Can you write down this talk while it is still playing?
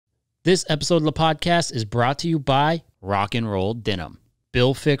This episode of the podcast is brought to you by Rock and Roll Denim,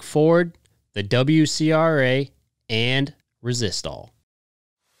 Bill Fick Ford, the WCRA, and Resistol.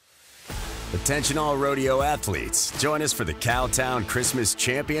 Attention all rodeo athletes. Join us for the Cowtown Christmas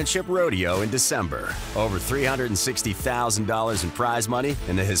Championship Rodeo in December. Over $360,000 in prize money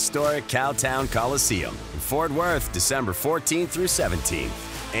in the historic Cowtown Coliseum in Fort Worth, December 14th through 17th.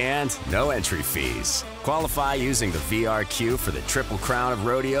 And no entry fees. Qualify using the VRQ for the Triple Crown of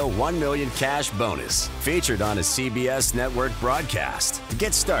Rodeo $1 million cash bonus, featured on a CBS network broadcast. To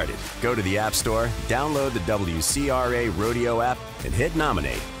get started, go to the App Store, download the WCRA Rodeo app, and hit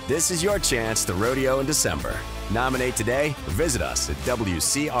nominate. This is your chance to rodeo in December. Nominate today or visit us at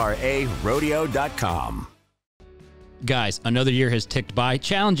WCRArodeo.com. Guys, another year has ticked by,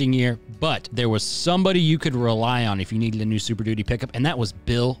 challenging year, but there was somebody you could rely on if you needed a new Super Duty pickup, and that was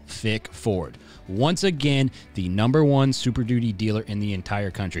Bill Fick Ford. Once again, the #1 Super Duty dealer in the entire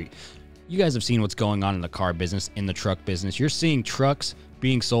country. You guys have seen what's going on in the car business, in the truck business. You're seeing trucks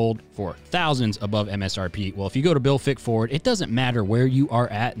being sold for thousands above MSRP. Well, if you go to Bill Fick Ford, it doesn't matter where you are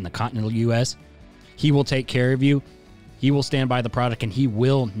at in the continental U.S., he will take care of you. He will stand by the product, and he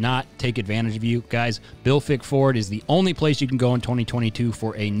will not take advantage of you. Guys, Bill Fick Ford is the only place you can go in 2022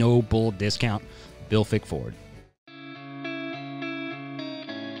 for a no-bull discount. Bill Fick Ford.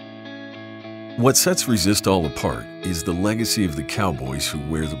 What sets Resistol apart is the legacy of the cowboys who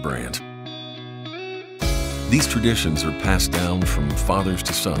wear the brand. These traditions are passed down from fathers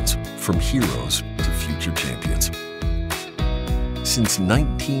to sons, from heroes to future champions. Since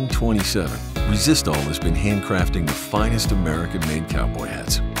 1927, Resistol has been handcrafting the finest American-made cowboy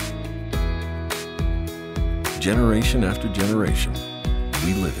hats. Generation after generation,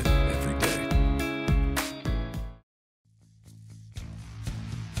 we live it every day.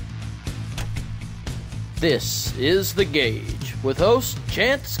 This is The Gauge with host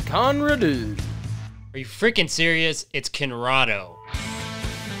Chance Conradu. Are you freaking serious? It's Conrado.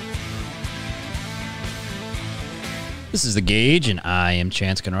 This is The Gauge, and I am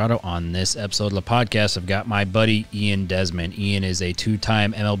Chance Conrado. On this episode of the podcast, I've got my buddy Ian Desmond. Ian is a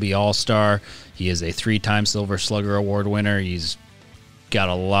 2-time MLB All-Star. He is a 3-time Silver Slugger Award winner. He's got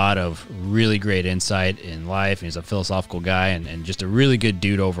a lot of really great insight in life. He's a philosophical guy and just a really good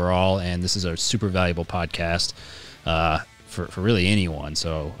dude overall, and this is a super valuable podcast for really anyone,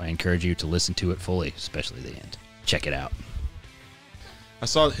 so I encourage you to listen to it fully, especially the end. Check it out. I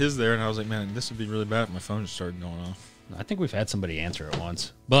saw his there, and I was like, man, this would be really bad if my phone just started going off. I think we've had somebody answer it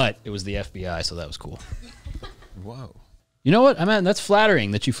once, but it was the FBI, so that was cool. Whoa. You know what? I mean, that's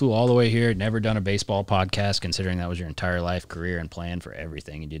flattering that you flew all the way here, never done a baseball podcast, considering that was your entire life, career, and plan for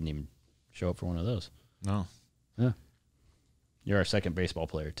everything. You didn't even show up for one of those. No. Yeah. You're our second baseball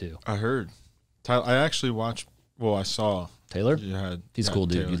player, too. I heard. I actually watched, I saw. Taylor? He's a cool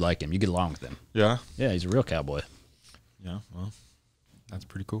dude. Taylor. You'd like him. You get along with him. Yeah? Yeah, he's a real cowboy. Yeah, well, that's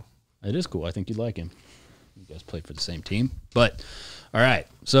pretty cool. It is cool. I think you'd like him. You guys play for the same team. But, all right.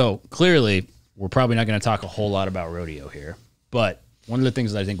 So, clearly, we're probably not going to talk a whole lot about rodeo here. But one of the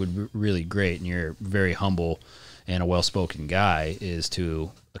things that I think would be really great, and you're very humble and a well-spoken guy, is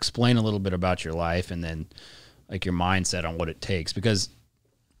to explain a little bit about your life and then, like, your mindset on what it takes. Because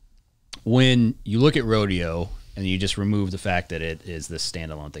when you look at rodeo and you just remove the fact that it is this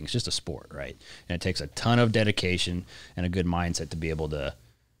standalone thing, it's just a sport, right? And it takes a ton of dedication and a good mindset to be able to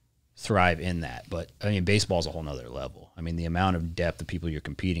thrive in that. But I mean, baseball is a whole nother level. I mean, the amount of depth of people you're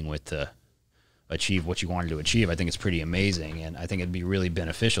competing with to achieve what you wanted to achieve, I think it's pretty amazing. And I think it'd be really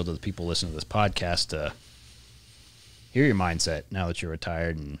beneficial to the people listening to this podcast to hear your mindset now that you're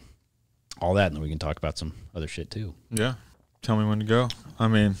retired and all that. And then we can talk about some other shit too. Yeah. Tell me when to go. I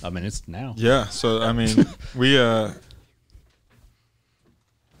mean, it's now. Yeah. So, I mean, we as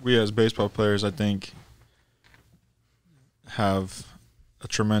baseball players, I think, have a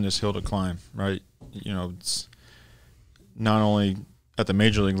tremendous hill to climb, right? You know, it's not only at the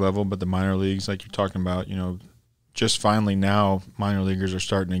major league level, but the minor leagues, like you're talking about, you know, just finally now minor leaguers are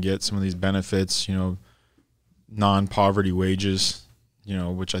starting to get some of these benefits, you know, non-poverty wages, you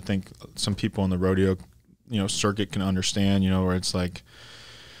know, which I think some people in the rodeo, you know, circuit can understand, you know, where it's like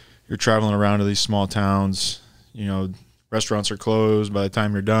you're traveling around to these small towns, you know, restaurants are closed by the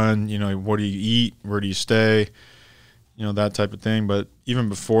time you're done, you know, what do you eat, where do you stay, you know, that type of thing. But even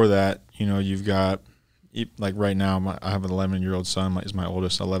before that, you know, you've got, like right now, I have an 11-year-old son, is my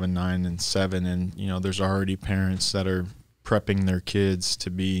oldest, 11, 9, and 7, and, you know, there's already parents that are prepping their kids to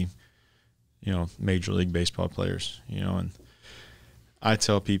be, you know, Major League Baseball players, you know, and I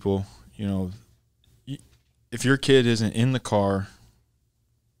tell people, you know, if your kid isn't in the car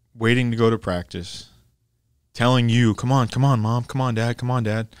waiting to go to practice, telling you, come on, Mom, come on, Dad,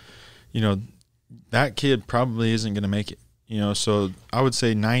 that kid probably isn't going to make it. So I would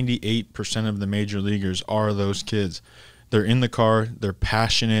say 98% of the major leaguers are those kids. They're in the car, they're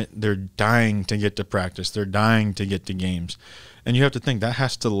passionate, they're dying to get to practice, they're dying to get to games. And you have to think that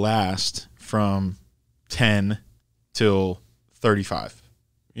has to last from 10 till 35,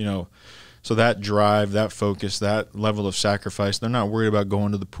 So that drive, that focus, that level of sacrifice, they're not worried about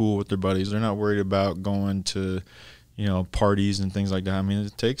going to the pool with their buddies. They're not worried about going to, parties and things like that. I mean,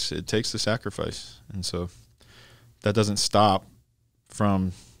 it takes the sacrifice. And so that doesn't stop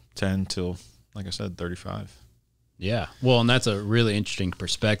from 10 till, like I said, 35. Yeah. Well, and that's a really interesting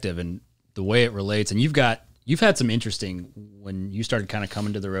perspective, and the way it relates. And you've had some interesting, when you started kind of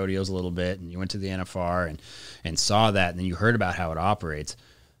coming to the rodeos a little bit and you went to the NFR and saw that, and then you heard about how it operates.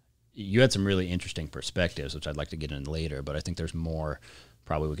 You had some really interesting perspectives, which I'd like to get in later, but I think there's more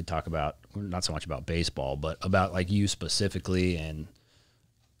probably we could talk about, not so much about baseball, but about like you specifically and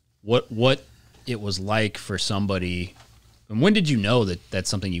what it was like for somebody. And when did you know that that's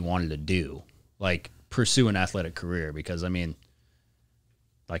something you wanted to do, like pursue an athletic career? Because I mean,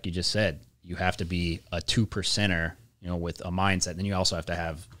 like you just said, you have to be a 2%er, with a mindset. Then you also have to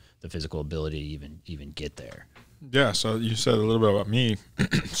have the physical ability to even get there. Yeah, so you said a little bit about me.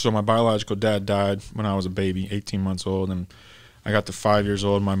 So my biological dad died when I was a baby, 18 months old, and I got to 5 years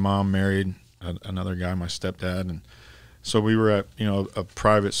old. My mom married another guy, my stepdad, and so we were at a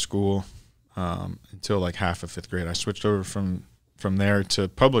private school until like half of 5th grade. I switched over from there to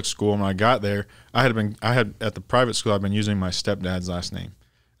public school. And when I got there, I had at the private school I'd been using my stepdad's last name.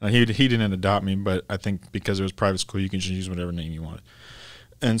 He didn't adopt me, but I think because it was private school, you can just use whatever name you wanted.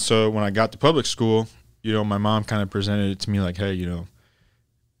 And so when I got to public school, my mom kind of presented it to me like, hey, you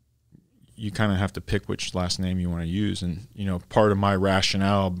kind of have to pick which last name you want to use. And, part of my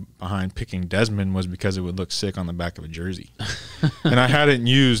rationale behind picking Desmond was because it would look sick on the back of a jersey. And I hadn't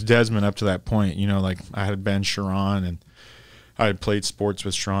used Desmond up to that point. Like I had been Sharon, and I had played sports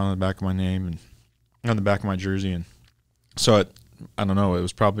with Sharon on the back of my name and on the back of my jersey. And so I don't know, it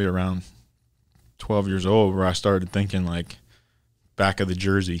was probably around 12 years old where I started thinking like back of the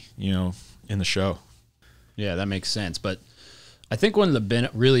jersey, in the show. Yeah, that makes sense. But I think one of the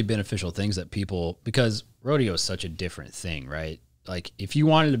really beneficial things that people, because rodeo is such a different thing, right? Like if you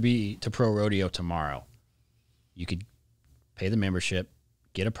wanted to pro rodeo tomorrow, you could pay the membership,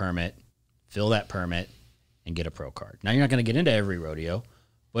 get a permit, fill that permit, and get a pro card. Now you're not going to get into every rodeo,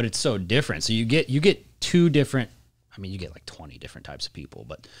 but it's so different. So you get two different, you get like 20 different types of people,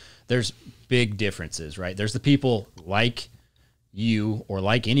 but there's big differences, right? There's the people like you or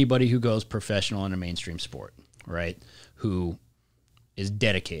like anybody who goes professional in a mainstream sport, right? Who is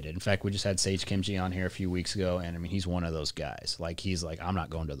dedicated. In fact, we just had Sage Kimchi on here a few weeks ago, and he's one of those guys. Like he's like, I'm not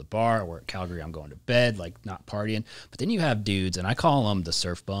going to the bar. We're at Calgary. I'm going to bed, like not partying. But then you have dudes, and I call them the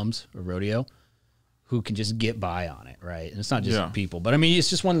surf bums or rodeo, who can just get by on it, right? And it's not just people, but it's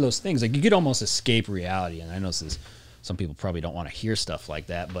just one of those things. Like you could almost escape reality. And I know some people probably don't want to hear stuff like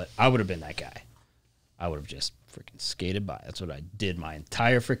that, but I would have been that guy. I would have just freaking skated by. That's what I did my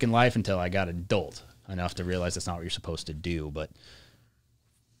entire freaking life until I got adult enough to realize that's not what you're supposed to do. But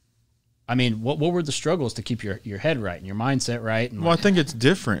what were the struggles to keep your head right and your mindset right? And I think it's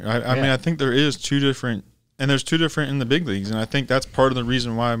different. I think there is two different, and there's two different in the big leagues. And I think that's part of the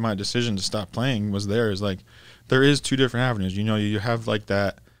reason why my decision to stop playing was is like, there is two different avenues. You have like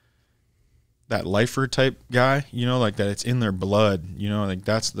that lifer type guy, like that it's in their blood, like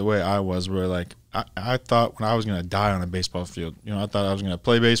that's the way I was, where like I thought when I was going to die on a baseball field, I thought I was going to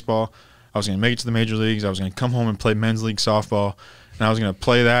play baseball, I was going to make it to the major leagues, I was going to come home and play men's league softball, and I was going to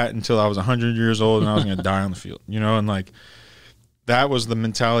play that until I was 100 years old, and I was going to die on the field, and like that was the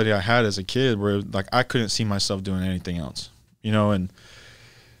mentality I had as a kid, where like I couldn't see myself doing anything else, and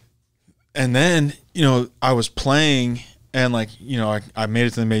then I was playing, and like I made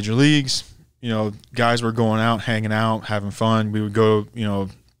it to the major leagues. Guys were going out, hanging out, having fun. We would go,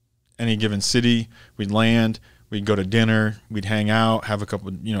 any given city, we'd land, we'd go to dinner, we'd hang out, have a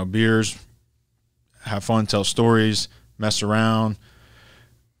couple, beers, have fun, tell stories, mess around,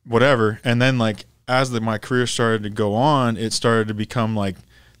 whatever. And then like as my career started to go on, it started to become like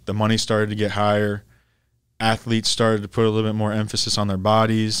the money started to get higher. Athletes started to put a little bit more emphasis on their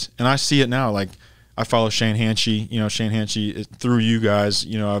bodies. And I see it now, like I follow Shane Hanchey, Shane Hanchey through you guys,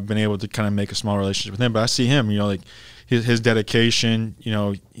 I've been able to kind of make a small relationship with him, but I see him, like his dedication,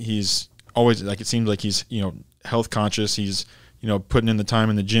 he's always like, it seems like he's, health conscious. He's, putting in the time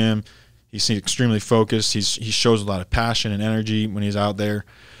in the gym. He's extremely focused. He shows a lot of passion and energy when he's out there.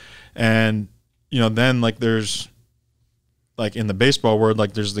 And, then like there's like in the baseball world,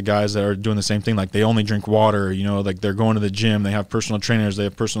 like there's the guys that are doing the same thing. Like they only drink water, you know, like they're going to the gym. They have personal trainers. They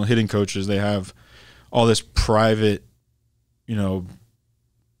have personal hitting coaches. They have all this private, you know,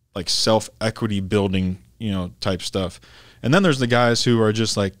 like self-equity building, you know, type stuff. And then there's the guys who are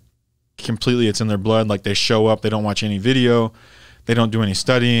just like completely, it's in their blood. Like they show up, they don't watch any video, they don't do any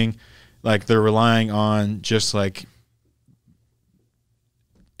studying. Like they're relying on just like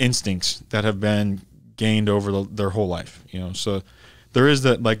instincts that have been gained over their whole life, you know. So there is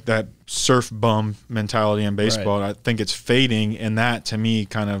that, like that surf bum mentality in baseball. Right. I think it's fading, and that to me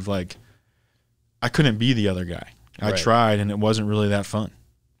kind of like, I couldn't be the other guy. I tried, and it wasn't really that fun.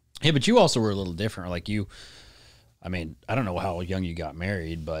 Yeah, but you also were a little different. Like you, I mean, I don't know how young you got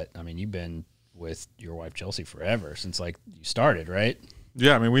married, but I mean, you've been with your wife Chelsea forever, since like you started, right?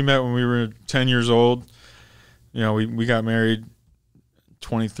 Yeah, I mean, we met when we were 10 years old. You know, we got married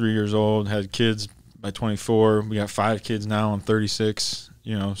 23 years old, had kids by 24. We got 5 kids now. I'm 36,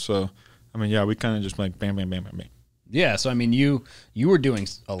 you know. So, I mean, yeah, we kind of just like bam, bam, bam, bam, bam. Yeah, so, I mean, you were doing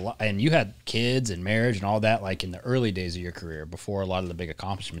a lot, and you had kids and marriage and all that, like in the early days of your career before a lot of the big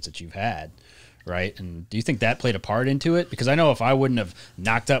accomplishments that you've had, right? And do you think that played a part into it? Because I know if I wouldn't have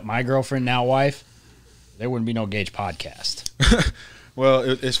knocked up my girlfriend, now wife, there wouldn't be no Gage podcast. Well,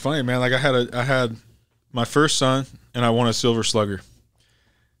 it's funny, man. Like I had my first son, and I won a Silver Slugger.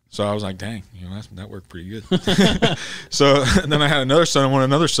 So I was like, dang, you know, that worked pretty good. So and then I had another son, and won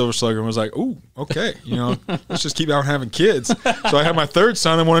another Silver Slugger, and was like, ooh, okay, you know, let's just keep out having kids. So I had my third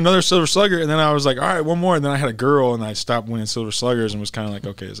son and won another Silver Slugger, and then I was like, all right, one more. And then I had a girl, and I stopped winning Silver Sluggers, and was kind of like,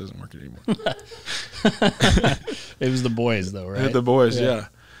 okay, this isn't working anymore. It was the boys, though, right? The boys, yeah.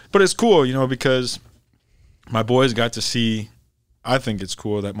 But it's cool, you know, because my boys got to see. I think it's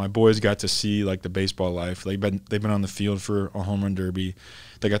cool that my boys got to see like the baseball life. They've been on the field for a home run derby.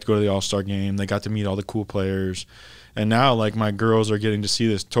 They got to go to the All-Star game. They got to meet all the cool players. And now like my girls are getting to see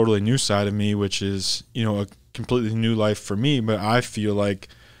this totally new side of me, which is, you know, a completely new life for me. But I feel like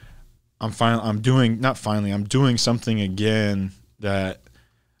I'm doing something again that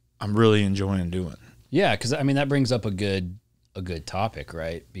I'm really enjoying doing. Yeah, because I mean that brings up a good topic,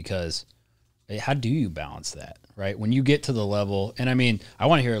 right? Because how do you balance that? Right, when you get to the level, and I mean, I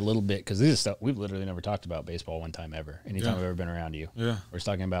want to hear a little bit, because this is stuff we've literally never talked about baseball one time ever. Anytime I've ever been around you, we're just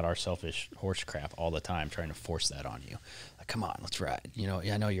talking about our selfish horse crap all the time, trying to force that on you. Like, come on, let's ride. You know,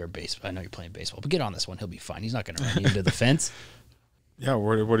 I know you're I know you're playing baseball, but get on this one. He'll be fine. He's not going to run you into the fence. Yeah.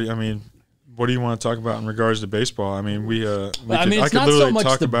 What do you want to talk about in regards to baseball? I mean, I could literally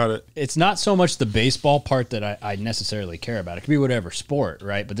talk about it. It's not so much the baseball part that I necessarily care about. It could be whatever sport,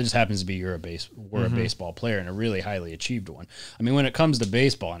 right? But there just happens to be we're a baseball player, and a really highly achieved one. I mean, when it comes to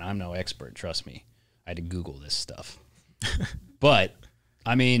baseball, and I'm no expert, trust me, I had to Google this stuff. But,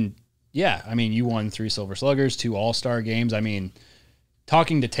 I mean, yeah, I mean, you won 3 Silver Sluggers, 2 All-Star games. I mean,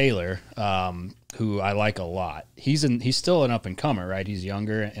 talking to Taylor, who I like a lot, he's still an up-and-comer, right? He's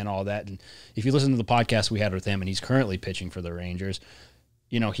younger and all that. And if you listen to the podcast we had with him, and he's currently pitching for the Rangers,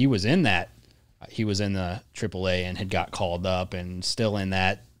 you know, he was in the AAA and had got called up and still in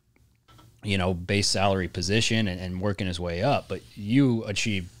that, you know, base salary position and working his way up. But you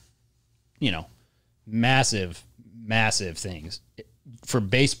achieved, you know, massive, massive things for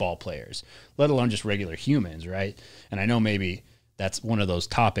baseball players, let alone just regular humans, right? And I know maybe that's one of those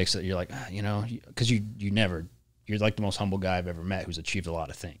topics that you're like, you know, because you're like the most humble guy I've ever met who's achieved a lot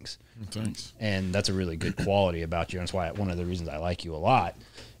of things. Thanks. And that's a really good quality about you. And that's why one of the reasons I like you a lot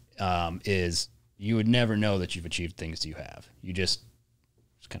is you would never know that you've achieved things you have. You just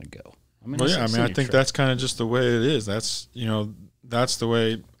kind of go. I think that's kind of just the way it is. That's, you know, that's the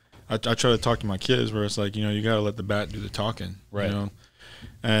way I try to talk to my kids, where it's like, you know, you got to let the bat do the talking. Right. You know?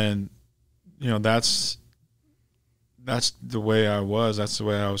 And, you know, that's the way I was. That's the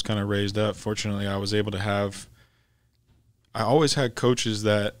way I was kind of raised up. Fortunately, I was able to I always had coaches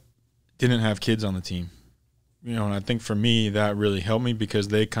that didn't have kids on the team. You know, and I think for me, that really helped me, because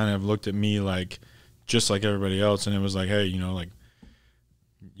they kind of looked at me like, just like everybody else. And it was like, hey, you know, like,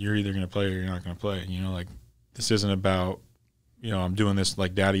 you're either going to play or you're not going to play. You know, like, this isn't about, you know, I'm doing this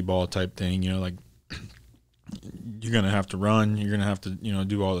like daddy ball type thing, you know, like, you're going to have to run, you're going to have to, you know,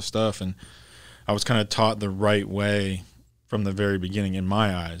 do all the stuff. And I was kind of taught the right way from the very beginning in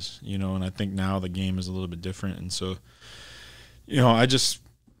my eyes, you know, and I think now the game is a little bit different. And so, you know, I just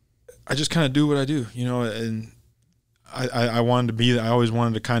kind of do what I do, you know, and I always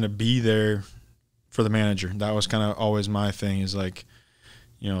wanted to kind of be there for the manager. That was kind of always my thing, is like,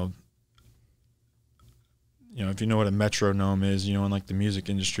 you know, if you know what a metronome is, you know, in like the music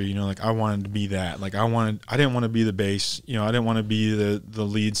industry, you know, like I wanted to be that. Like I didn't want to be the bass, you know, I didn't want to be the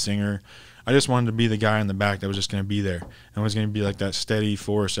lead singer. I just wanted to be the guy in the back that was just going to be there and was going to be like that steady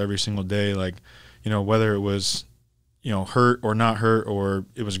force every single day. Like, you know, whether it was, you know, hurt or not hurt, or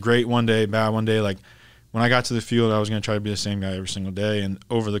it was great one day, bad one day. Like when I got to the field, I was going to try to be the same guy every single day. And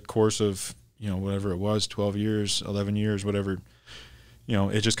over the course of, you know, whatever it was, 12 years, 11 years, whatever, you know,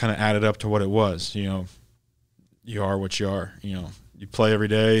 it just kind of added up to what it was. You know, you are what you are. You know, you play every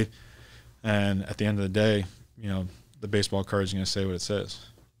day, and at the end of the day, you know, the baseball card is going to say what it says.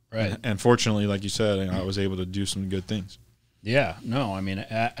 Right. And fortunately, like you said, you know, I was able to do some good things. Yeah, no, I mean,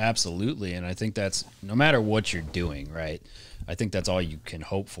 absolutely. And I think that's no matter what you're doing, right? I think that's all you can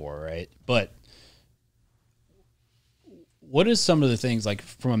hope for, right? But what is some of the things, like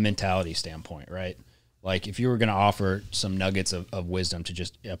from a mentality standpoint, right? Like if you were going to offer some nuggets of wisdom to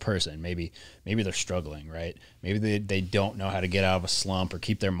just a person, maybe they're struggling, right? Maybe they don't know how to get out of a slump or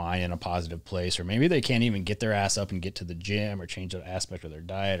keep their mind in a positive place, or maybe they can't even get their ass up and get to the gym or change an aspect of their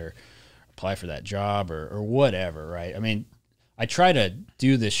diet or apply for that job or whatever, right? I mean, I try to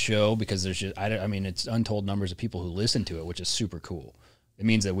do this show because there's just, I mean, it's untold numbers of people who listen to it, which is super cool. It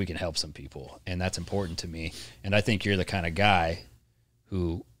means that we can help some people, and that's important to me. And I think you're the kind of guy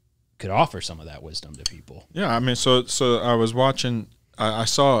who could offer some of that wisdom to people. Yeah, I mean, so I was watching, I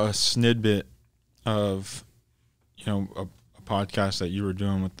saw a snippet of, you know, a podcast that you were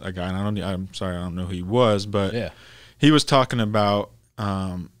doing with a guy, and I'm sorry, I don't know who he was, but yeah, he was talking about,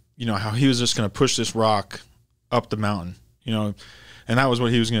 you know, how he was just going to push this rock up the mountain, you know, and that was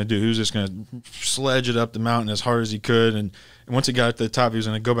what he was going to do. He was just going to sledge it up the mountain as hard as he could, and once he got to the top, he was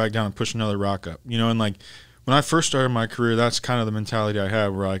going to go back down and push another rock up, you know, and like, when I first started my career, that's kind of the mentality I had,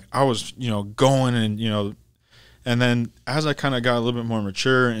 where like I was, you know, going and, you know, and then as I kind of got a little bit more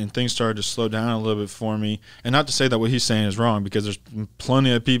mature and things started to slow down a little bit for me, and not to say that what he's saying is wrong, because there's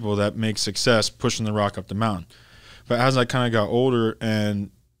plenty of people that make success pushing the rock up the mountain. But as I kind of got older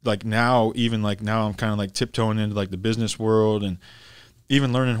and like now, even like now I'm kind of like tiptoeing into like the business world and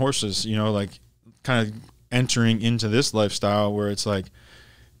even learning horses, you know, like kind of entering into this lifestyle where it's like,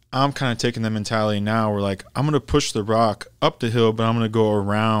 I'm kind of taking the mentality now where like I'm going to push the rock up the hill, but I'm going to go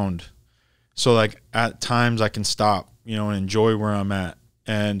around. So like at times I can stop, you know, and enjoy where I'm at.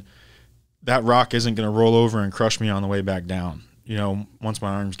 And that rock isn't going to roll over and crush me on the way back down, you know, once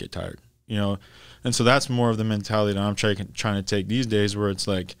my arms get tired, you know. And so that's more of the mentality that I'm trying to take these days, where it's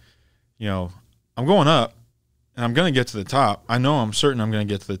like, you know, I'm going up and I'm going to get to the top. I know I'm certain I'm going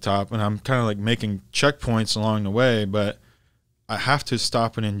to get to the top, and I'm kind of like making checkpoints along the way, but I have to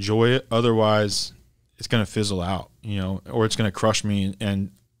stop and enjoy it. Otherwise, it's going to fizzle out, you know, or it's going to crush me,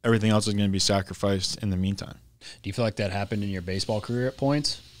 and everything else is going to be sacrificed in the meantime. Do you feel like that happened in your baseball career at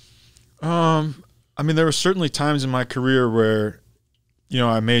points? I mean, there were certainly times in my career where, you know,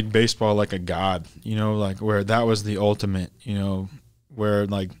 I made baseball like a god, you know, like where that was the ultimate, you know, where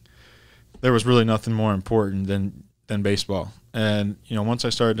like there was really nothing more important than baseball. And, you know, once I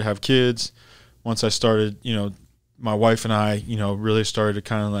started to have kids, once I started, you know, my wife and I, you know, really started to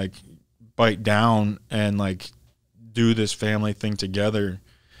kind of like bite down and like do this family thing together.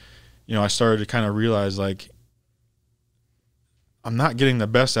 You know, I started to kind of realize like I'm not getting the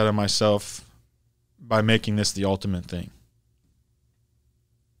best out of myself by making this the ultimate thing.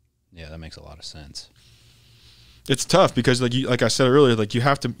 Yeah, that makes a lot of sense. It's tough because like I said earlier, like you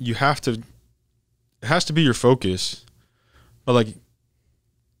have to, it has to be your focus. But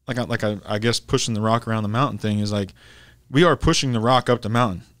I guess pushing the rock around the mountain thing is like, we are pushing the rock up the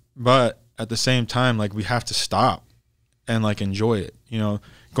mountain, but at the same time, like we have to stop and like enjoy it. You know,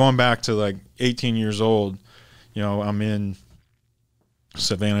 going back to like 18 years old, you know, I'm in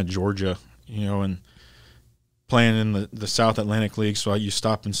Savannah, Georgia, you know, and playing in the South Atlantic League. So you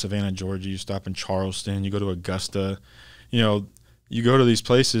stop in Savannah, Georgia, you stop in Charleston, you go to Augusta, you know, you go to these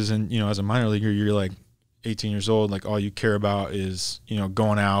places, and, you know, as a minor leaguer, you're like 18 years old, like all you care about is, you know,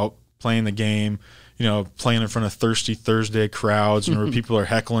 going out, playing the game, you know, playing in front of thirsty Thursday crowds and where people are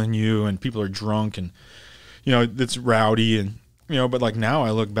heckling you and people are drunk and, you know, it's rowdy. And, you know, but like now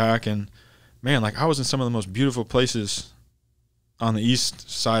I look back and, man, like I was in some of the most beautiful places on the east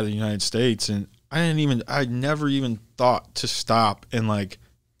side of the United States, and I never even thought to stop and like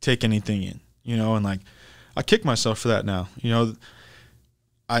take anything in, you know, and like I kick myself for that now. You know,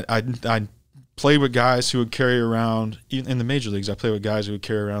 I played with guys who would carry around, even in the major leagues, I played with guys who would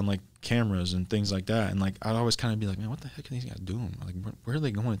carry around like cameras and things like that. And like, I'd always kind of be like, man, what the heck are these guys doing? Like, where are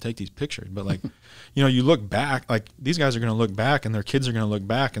they going to take these pictures? But like, you know, you look back, like these guys are going to look back and their kids are going to look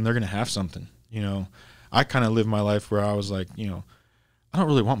back and they're going to have something, you know. I kind of lived my life where I was like, you know, I don't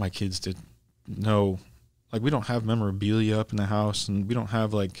really want my kids to know, like, we don't have memorabilia up in the house, and we don't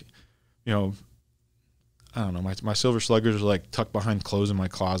have like, you know, I don't know, my Silver Sluggers are like tucked behind clothes in my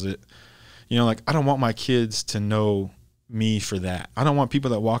closet. You know, like, I don't want my kids to know me for that. I don't want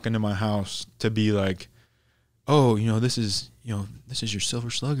people that walk into my house to be like, oh, this is your Silver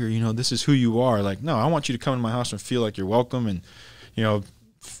Slugger. This is who you are. Like, no, I want you to come in my house and feel like you're welcome and,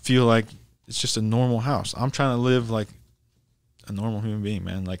 feel like it's just a normal house. I'm trying to live like a normal human being,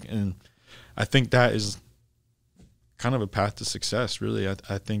 man. Like, and I think that is kind of a path to success, really.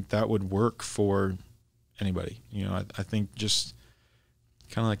 I think that would work for anybody. I think just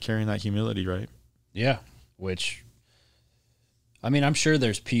kind of like carrying that humility, right? Yeah. Which, I mean, I'm sure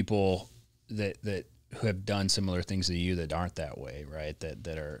there's people that who have done similar things to you that aren't that way, right?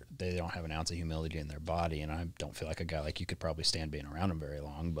 They don't have an ounce of humility in their body, and I don't feel like a guy like you could probably stand being around them very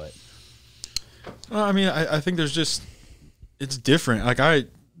long. But well, I mean, I think there's just, it's different. Like,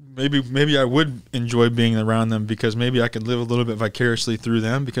 maybe I would enjoy being around them because maybe I could live a little bit vicariously through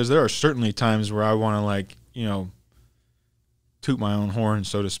them, because there are certainly times where I want to, like, toot my own horn,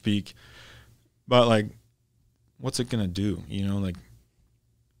 so to speak. But, like, what's it gonna do? Like,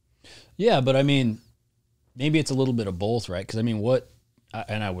 yeah, but I mean, maybe it's a little bit of both, right? Because I mean,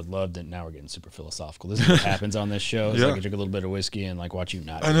 and I would love to. Now we're getting super philosophical. This is what happens on this show. It's like I drink a little bit of whiskey and like watch you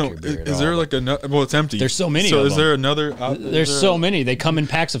not. I know. Drink your beer Is there like another? Well, it's empty. There's so many. So of is them. there another? There's so many. They come in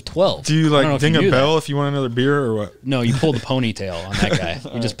packs of 12. Do you like ding a bell if you want another beer or what? No, you pull the ponytail on that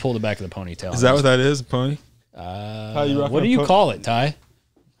guy. You just pull the back of the ponytail. Is that what that is, a pony? What do you call it, Ty?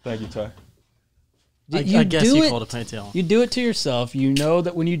 Thank you, Ty. I guess you call it a ponytail. You do it to yourself. You know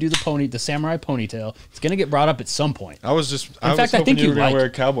that when you do the samurai ponytail, it's going to get brought up at some point. I think you were going to wear a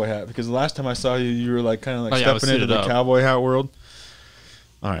cowboy hat, because the last time I saw you, you were like kind of like stepping into the cowboy hat world.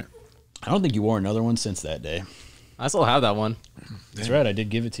 All right. I don't think you wore another one since that day. I still have that one. That's right. I did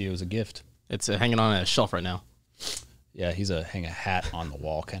give it to you as a gift. It's hanging on a shelf right now. Yeah, he's hang a hat on the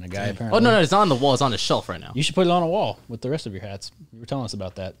wall kind of guy, apparently. Oh, no, it's not on the wall. It's on a shelf right now. You should put it on a wall with the rest of your hats. You were telling us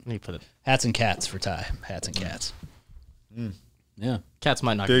about that. Let me put it. Hats and cats for Ty. Hats and cats. Yeah. Cats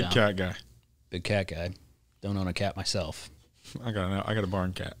might knock you down. Big cat guy. Big cat guy. Don't own a cat myself. I got a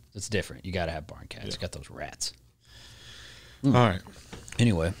barn cat. It's different. You got to have barn cats. You got those rats. All right.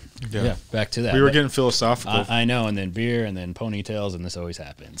 Anyway, yeah, back to that. We were getting philosophical. I know, and then beer, and then ponytails, and this always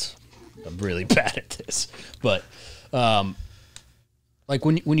happens. I'm really bad at this. But like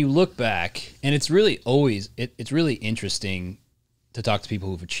when you look back, and it's really always it's really interesting to talk to people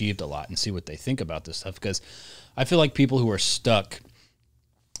who've achieved a lot and see what they think about this stuff, because I feel like people who are stuck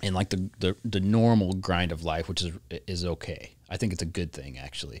in like the normal grind of life, which is okay. I think it's a good thing,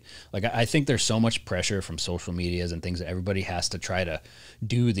 actually. Like, I think there's so much pressure from social medias and things that everybody has to try to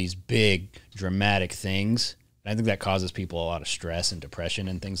do these big dramatic things. And I think that causes people a lot of stress and depression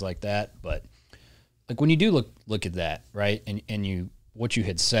and things like that. But like when you do look at that, right, and what you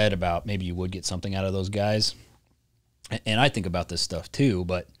had said about maybe you would get something out of those guys, and I think about this stuff too,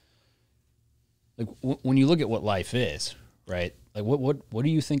 but like when you look at what life is, right, like what do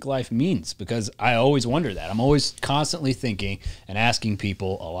you think life means? Because I always wonder that. I'm always constantly thinking and asking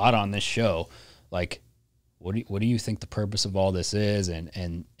people a lot on this show, like, what do you think the purpose of all this is,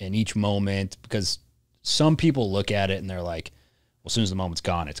 and each moment? Because some people look at it and they're like, well, as soon as the moment's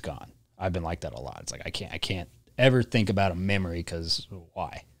gone, it's gone. I've been like that a lot. It's like I can't ever think about a memory, because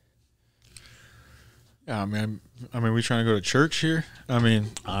why? Yeah, man. I mean, we trying to go to church here. I mean,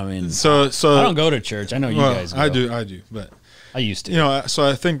 so I don't go to church. I know you guys go. I do, but I used to. So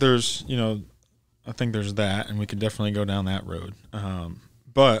I think there's that, and we could definitely go down that road.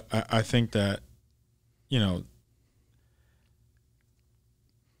 But I think that,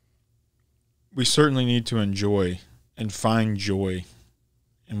 we certainly need to enjoy and find joy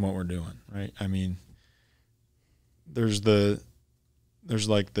in what we're doing, right? I mean, there's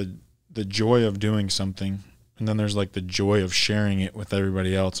like the joy of doing something, and then there's like the joy of sharing it with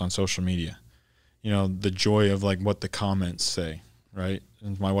everybody else on social media. The joy of like what the comments say, right?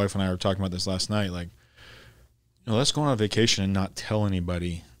 And my wife and I were talking about this last night, like, let's go on a vacation and not tell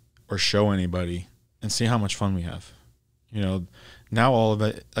anybody or show anybody and see how much fun we have. Now all of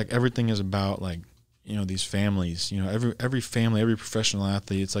it, like everything is about like, these families, every family, every professional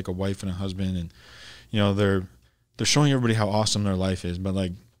athlete, it's like a wife and a husband, and, they're showing everybody how awesome their life is. But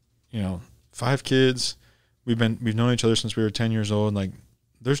like, 5 kids, we've known each other since we were 10 years old. Like,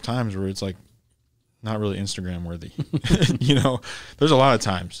 there's times where it's like not really Instagram worthy, there's a lot of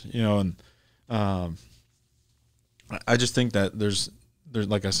times, and I just think that there's,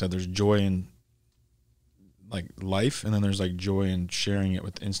 like I said, there's joy in like life, and then there's like joy in sharing it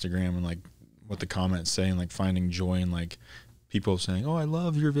with Instagram and like what the comments say, and like finding joy in like people saying, oh, I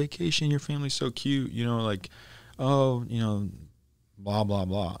love your vacation, your family's so cute, like, oh, blah blah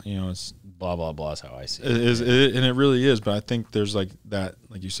blah. You know, it's blah blah blah is how I see it. And it really is. But I think there's like that,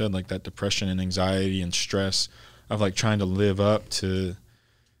 like you said, like that depression and anxiety and stress of like trying to live up to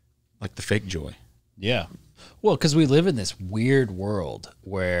like the fake joy. Yeah. Well, because we live in this weird world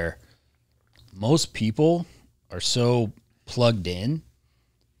where most people are so plugged in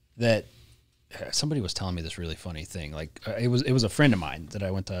that somebody was telling me this really funny thing. Like it was a friend of mine that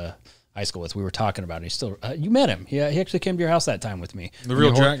I went to high school with. We were talking about it. He's still, you met him. Yeah. He actually came to your house that time with me. The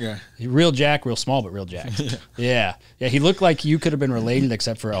real Jack guy. Real Jack, real small, but real Jack. Yeah. Yeah. He looked like you could have been related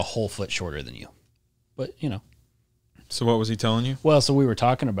except for a whole foot shorter than you. But, you know. So what was he telling you? Well, so we were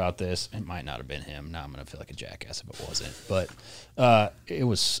talking about this. It might not have been him. Now I'm going to feel like a jackass if it wasn't. But it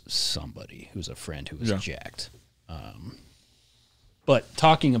was somebody who's a friend who was jacked. But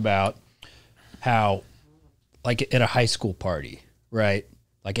talking about how, like at a high school party, right?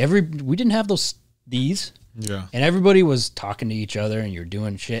 Like we didn't have these. Yeah. And everybody was talking to each other and you're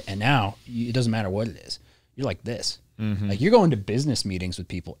doing shit. And now it doesn't matter what it is. You're like this. Mm-hmm. Like you're going to business meetings with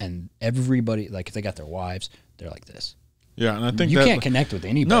people and everybody, like if they got their wives, they're like this. Yeah, and I think you can't connect with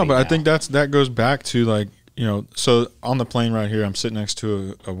anybody. No, but now. I think that goes back to like, you know, so on the plane right here, I'm sitting next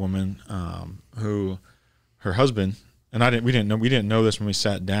to a woman who, her husband, and we didn't know this when we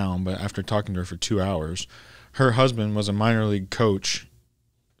sat down, but after talking to her for 2 hours, her husband was a minor league coach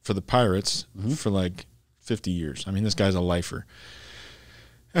for the Pirates for like 50 years. I mean, this guy's a lifer.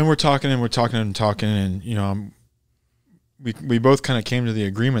 And we're talking, and you know, we both kind of came to the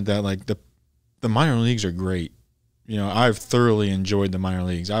agreement that like the minor leagues are great. You know, I've thoroughly enjoyed the minor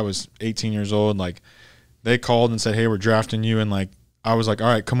leagues. I was 18 years old. Like, they called and said, "Hey, we're drafting you," and like I was like, "All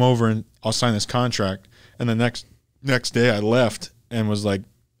right, come over and I'll sign this contract." And the next day, I left and was like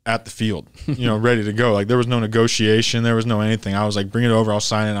at the field, you know, ready to go. Like there was no negotiation, there was no anything. I was like, "Bring it over, I'll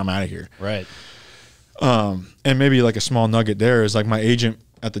sign it, I'm out of here." Right. And maybe like a small nugget there is like my agent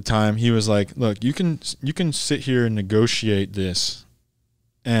at the time. He was like, "Look, you can sit here and negotiate this,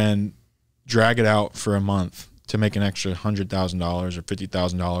 and drag it out for a month to make an extra $100,000 or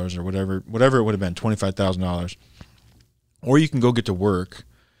 $50,000 or whatever it would have been, $25,000. Or you can go get to work,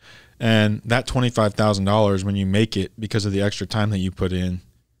 and that $25,000 when you make it because of the extra time that you put in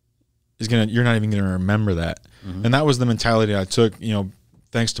you're not even gonna remember that." Mm-hmm. And that was the mentality I took, you know,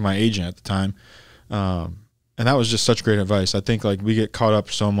 thanks to my agent at the time. And that was just such great advice. I think like we get caught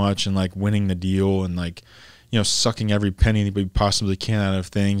up so much in like winning the deal and like, you know, sucking every penny that we possibly can out of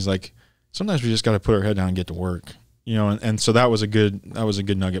things. Like sometimes we just got to put our head down and get to work, you know. And so that was a good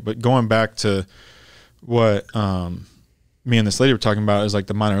nugget. But going back to what me and this lady were talking about is like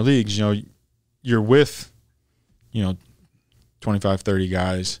the minor leagues. You know, you're with, you know, 25, 30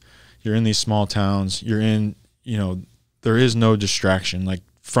 guys. You're in these small towns. You're in, you know, there is no distraction like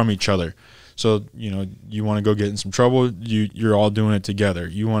from each other. So, you know, you want to go get in some trouble, you're all doing it together.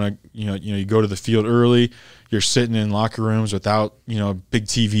 You want to, you go to the field early, you're sitting in locker rooms without, you know, big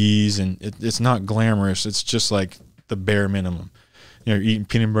TVs, and it's not glamorous. It's just like the bare minimum. You know, you're eating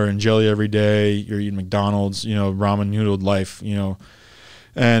peanut butter and jelly every day, you're eating McDonald's, you know, ramen noodled life, you know.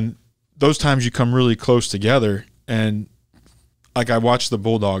 And those times you come really close together, and like I watch the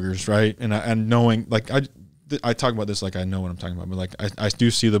Bulldoggers, right? And knowing, like I talk about this like I know what I'm talking about, but like I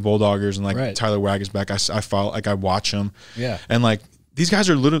do see the Bulldoggers and like right. Tyler Wag's back. I follow, like I watch them. Yeah. And like these guys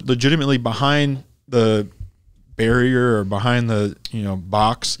are legitimately behind the barrier or behind the, you know,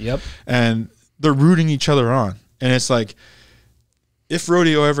 box. Yep. And they're rooting each other on. And it's like, if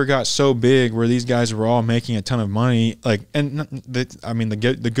Rodeo ever got so big where these guys were all making a ton of money, like, and I mean, the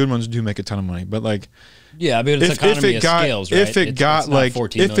good ones do make a ton of money, but like, yeah, I mean, it's economy of scales, right? If it got like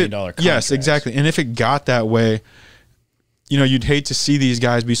 $14 million contracts. Yes, exactly. And if it got that way, you know, you'd hate to see these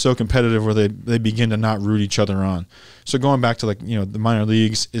guys be so competitive where they begin to not root each other on. So going back to like, you know, the minor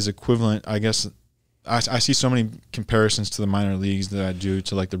leagues is equivalent, I guess. I see so many comparisons to the minor leagues that I do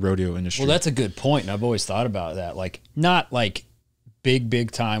to like the rodeo industry. Well, that's a good point, and I've always thought about that. Like, not like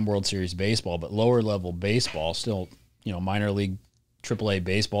big time World Series baseball, but lower level baseball, still, you know, minor league, AAA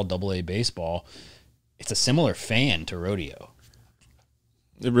baseball, AA baseball. It's a similar fan to rodeo.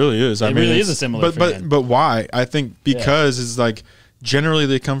 It really is. It really is a similar fan. But why? I think because it's like generally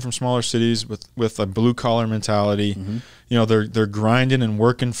they come from smaller cities with a blue collar mentality. Mm-hmm. You know, they're grinding and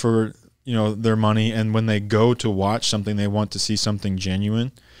working for, you know, their money, and when they go to watch something, they want to see something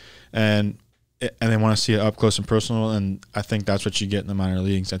genuine, and they want to see it up close and personal. And I think that's what you get in the minor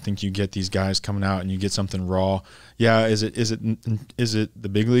leagues. I think you get these guys coming out and you get something raw. Yeah, is it the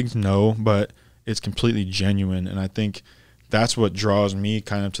big leagues? No, but it's completely genuine, and I think that's what draws me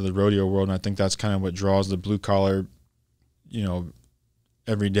kind of to the rodeo world, and I think that's kind of what draws the blue collar, you know,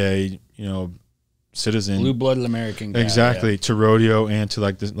 everyday, you know, citizen, blue-blooded American guy. Exactly, yeah. to rodeo and to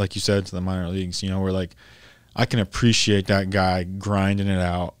like you said, to the minor leagues. Where like I can appreciate that guy grinding it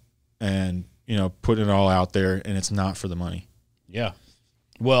out and putting it all out there, and it's not for the money. Yeah.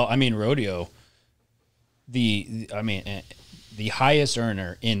 Well, I mean, rodeo. The highest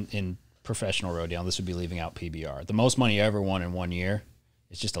earner in professional rodeo, and this would be leaving out PBR. The most money you ever won in 1 year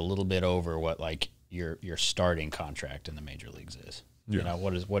is just a little bit over what like your starting contract in the major leagues is. Yeah.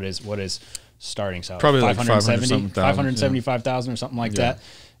 What is starting salary? Probably like 575,000 or something like that.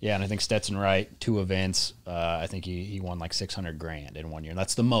 Yeah, and I think Stetson Wright, 2 events. I think he won like $600,000 in 1 year. And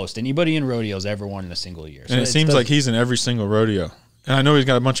that's the most anybody in rodeo's ever won in a single year. So and it seems like he's in every single rodeo. And I know he's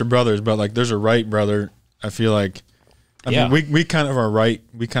got a bunch of brothers, but like there's a Wright brother. I feel like, I mean, we kind of are right.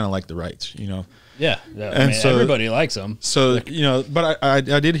 We kind of like the Wrights, Yeah, and so everybody likes him. So but I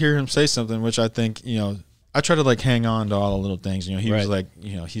did hear him say something, which I think I try to like hang on to all the little things. He was like,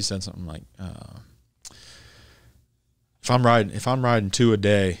 he said something like, if I'm riding 2 a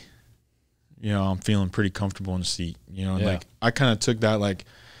day, I'm feeling pretty comfortable in the seat. And like I kind of took that like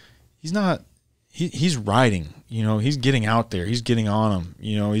he's riding. He's getting out there. He's getting on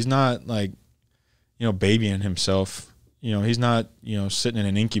them. He's not like babying himself. He's not sitting in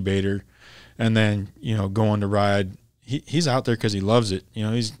an incubator and then going to ride. He's out there because he loves it.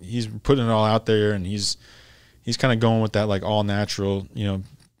 He's putting it all out there, and he's kind of going with that like all natural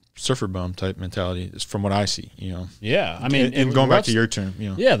surfer bum type mentality. Is from what I see. Yeah, I mean, and going back to your term.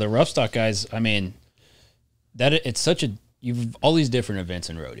 Yeah, the rough stock guys. I mean, it's such a you've all these different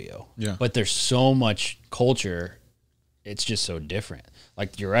events in rodeo. Yeah, but there's so much culture. It's just so different.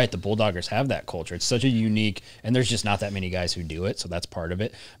 Like you're right, the Bulldoggers have that culture. It's such a unique, and there's just not that many guys who do it, so that's part of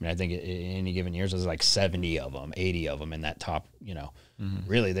it. I mean, I think in any given years there's like 70 of them, 80 of them in that top.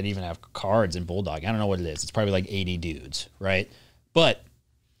 Really, that even have cards in Bulldog. I don't know what it is. It's probably like 80 dudes, right? But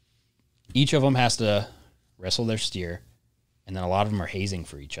each of them has to wrestle their steer, and then a lot of them are hazing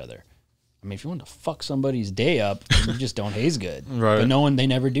for each other. I mean, if you want to fuck somebody's day up, you just don't haze good. Right. But they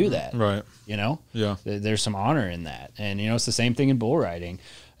never do that. Right. Yeah. There's some honor in that. And, it's the same thing in bull riding.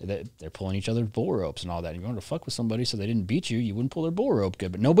 They're pulling each other's bull ropes and all that. If you wanted to fuck with somebody so they didn't beat you, you wouldn't pull their bull rope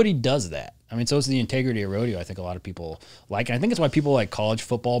good. But nobody does that. I mean, so it's the integrity of rodeo. I think a lot of people like. And I think it's why people like college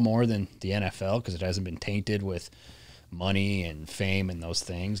football more than the NFL, because it hasn't been tainted with money and fame and those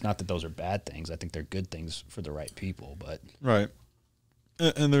things. Not that those are bad things. I think they're good things for the right people. But right.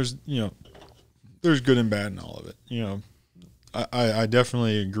 And there's, there's good and bad in all of it. I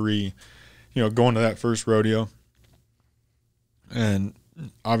definitely agree, going to that first rodeo and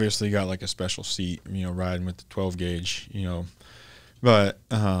obviously got like a special seat, riding with the 12 gauge, but,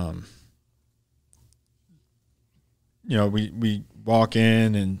 we walk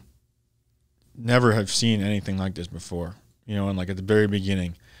in and never have seen anything like this before, and like at the very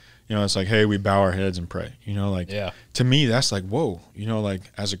beginning, it's like, hey, we bow our heads and pray, to me, that's like, whoa, like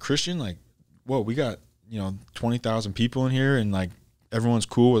as a Christian, like, whoa, we got, 20,000 people in here, and like everyone's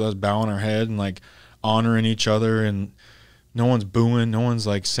cool with us bowing our head and like honoring each other, and no one's booing, no one's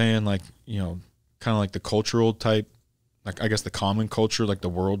like saying like, kind of like the cultural type, like I guess the common culture, like the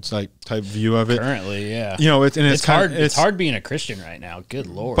world type view of it. Currently, yeah. It's hard. It's hard being a Christian right now. Good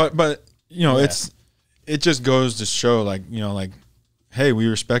Lord. But it just goes to show like, like, hey, we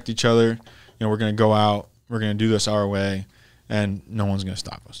respect each other. We're going to go out. We're going to do this our way, and no one's going to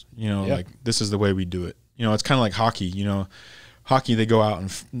stop us. Like this is the way we do it. It's kind of like hockey. Hockey, they go out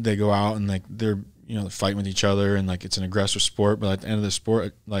and like they're fighting with each other, and like it's an aggressive sport. But at the end of the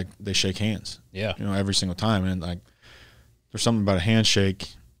sport, like they shake hands. Yeah. Every single time, and like there's something about a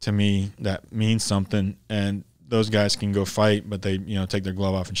handshake to me that means something. And those guys can go fight, but they take their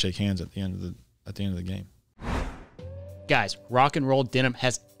glove off and shake hands at the end of the game. Guys, rock and roll denim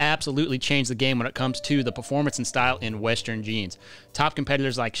has absolutely changed the game when it comes to the performance and style in Western jeans. Top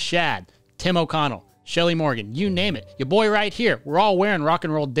competitors like Shad, Tim O'Connell, Shelly Morgan, you name it. Your boy right here, we're all wearing rock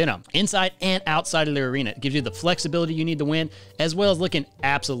and roll denim. Inside and outside of the arena. It gives you the flexibility you need to win, as well as looking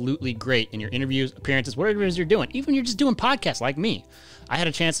absolutely great in your interviews, appearances, whatever it is you're doing. Even when you're just doing podcasts like me. I had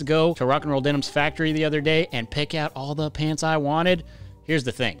a chance to go to Rock and Roll Denim's factory the other day and pick out all the pants I wanted. Here's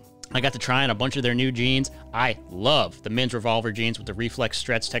the thing. I got to try on a bunch of their new jeans. I love the men's Revolver jeans with the Reflex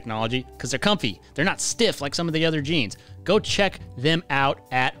Stretch technology because they're comfy. They're not stiff like some of the other jeans. Go check them out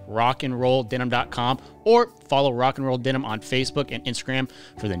at rockandrolldenim.com or follow Rock and Roll Denim on Facebook and Instagram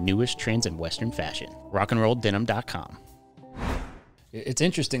for the newest trends in Western fashion. rockandrolldenim.com. It's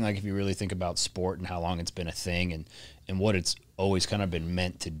interesting, like if you really think about sport and how long it's been a thing and what it's always kind of been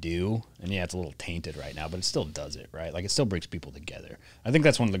meant to do. And yeah, it's a little tainted right now, but it still does it, right? Like it still brings people together. I think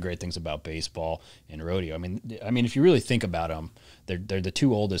that's one of the great things about baseball and rodeo. I mean, if you really think about them, they're the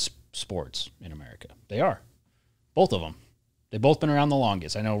two oldest sports in America. They are. Both of them. They've both been around the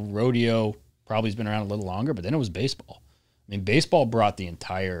longest. I know rodeo probably has been around a little longer, but then it was baseball. I mean, baseball brought the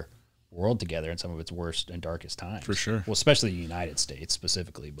entire world together in some of its worst and darkest times. For sure. Well, especially the United States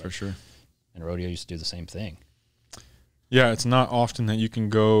specifically. But, For sure. And rodeo used to do the same thing. Yeah, it's not often that you can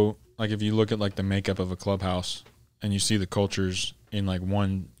go, like if you look at like the makeup of a clubhouse and you see the cultures in like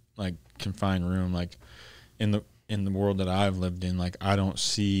one like confined room, like in the world that I've lived in, like I don't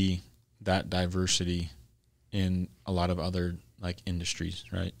see that diversity in a lot of other like industries,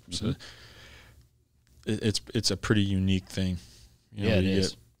 right? Mm-hmm. So it's a pretty unique thing. You know, yeah, it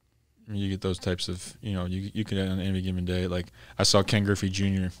is. You get those types of, you know, you could on any given day, like I saw Ken Griffey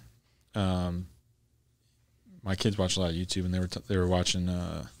Jr. My kids watch a lot of YouTube, and they were watching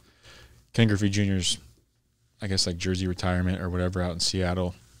Ken Griffey Jr.'s, I guess like jersey retirement or whatever out in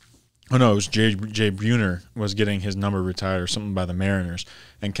Seattle. Oh no, it was Jay Buhner was getting his number retired or something by the Mariners,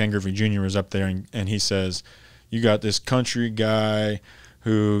 and Ken Griffey Jr. was up there, and he says, "You got this country guy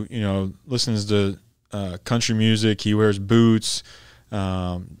who, you know, listens to country music. He wears boots, you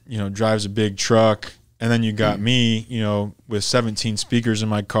know, drives a big truck, and then you got me, you know, with 17 speakers in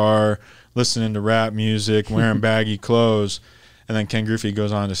my car, listening to rap music, wearing baggy clothes." And then Ken Griffey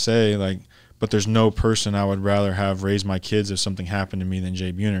goes on to say, like, but there's no person I would rather have raise my kids if something happened to me than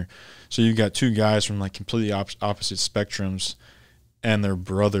Jay Buhner. So you've got two guys from like completely opposite spectrums, and they're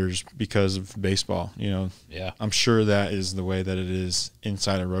brothers because of baseball, you know. Yeah. I'm sure that is the way that it is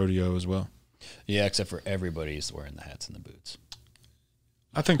inside a rodeo as well. Yeah, except for everybody's wearing the hats and the boots.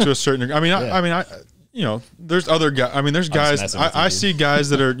 I think to a certain degree. I mean, yeah. You know, there's other guys. I mean, there's guys. I see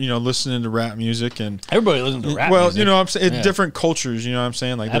guys that are, you know, listening to rap music, and everybody listens to rap music. Well, you know what I'm saying? Different cultures, you know what I'm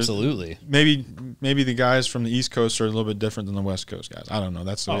saying? Like, absolutely. Maybe the guys from the East Coast are a little bit different than the West Coast guys. I don't know.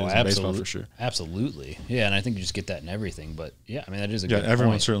 That's the way it is in baseball for sure. Absolutely. Yeah, and I think you just get that in everything. But, yeah, I mean, that is a good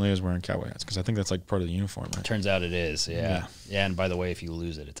everyone point. Certainly is wearing cowboy hats because I think that's like part of the uniform, right? Turns out it is, yeah. Yeah, and by the way, if you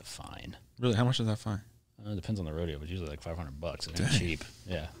lose it, it's a fine. Really? How much is that fine? It depends on the rodeo, but usually like $500. It ain't cheap.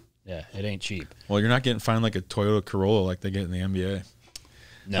 Yeah. Yeah, it ain't cheap. Well, you're not getting fined like a Toyota Corolla like they get in the NBA.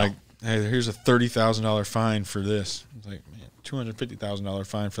 No. Like, hey, here's a $30,000 fine for this. It's like, man, $250,000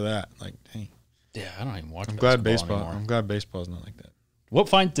 fine for that. Like, hey. Yeah, I don't even watch I'm basketball glad baseball. anymore. I'm glad baseball's not like that. What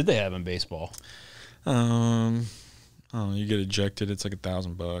fine did they have in baseball? Oh, you get ejected. It's like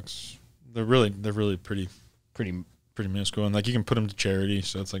 $1,000. They're really pretty minuscule, and like you can put them to charity,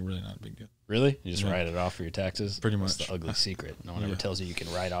 so it's like really not a big deal. Really? You just write it off for your taxes? Pretty much. That's the ugly secret. No one ever tells you can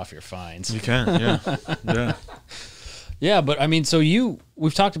write off your fines. You can, yeah. Yeah. Yeah, but I mean, so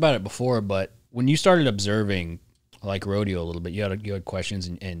we've talked about it before, but when you started observing like rodeo a little bit, you had questions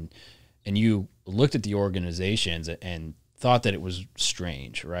and you looked at the organizations and thought that it was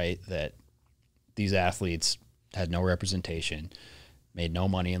strange, right? That these athletes had no representation, made no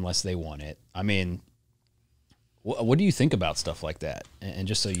money unless they won it. I mean, what do you think about stuff like that? And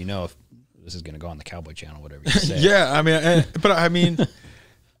just so you know, if this is going to go on the Cowboy Channel, whatever you say. Yeah, I mean,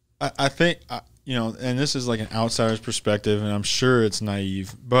 I think, you know, and this is like an outsider's perspective, and I'm sure it's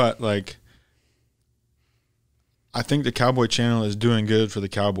naive, but like, I think the Cowboy Channel is doing good for the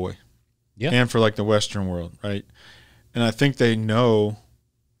cowboy, and for like the Western world, right? And I think they know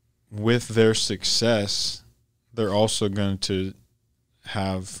with their success, they're also going to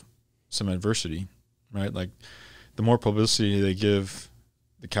have some adversity, right? Like, the more publicity they give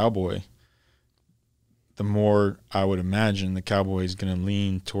the cowboy, the more I would imagine the cowboy is going to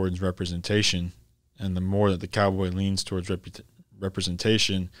lean towards representation. And the more that the cowboy leans towards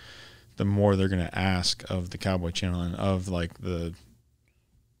representation, the more they're going to ask of the Cowboy Channel and of like the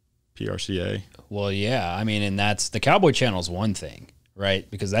PRCA. Well, yeah. I mean, and that's the Cowboy Channel is one thing, right?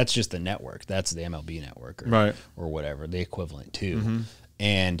 Because that's just the network. That's the MLB network or whatever, the equivalent to. Mm-hmm.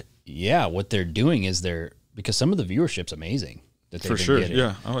 And yeah, what they're doing is because some of the viewership's amazing. That for sure, getting.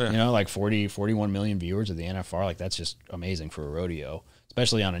 Yeah. Oh, yeah. You know, like 41 million viewers of the NFR. Like, that's just amazing for a rodeo,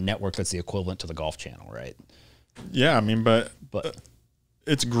 especially on a network that's the equivalent to the Golf Channel, right? Yeah, I mean, but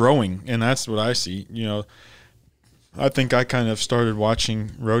it's growing, and that's what I see. You know, I think I kind of started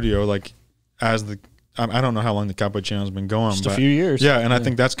watching rodeo like as I don't know how long the Cowboy Channel's been going. Just a few years. Yeah, and I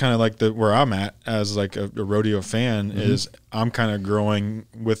think that's kind of like where I'm at as like a rodeo fan is I'm kind of growing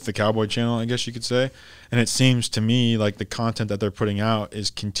with the Cowboy Channel, I guess you could say. And it seems to me like the content that they're putting out is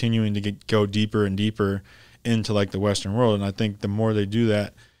continuing to go deeper and deeper into like the Western world. And I think the more they do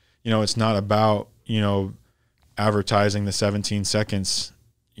that, you know, it's not about, you know, advertising the 17 seconds,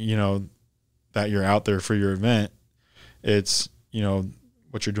 you know, that you're out there for your event. It's, you know,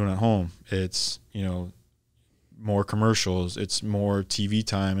 what you're doing at home. It's, you know, more commercials. It's more TV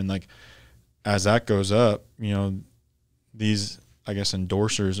time. And like, as that goes up, you know, these I guess,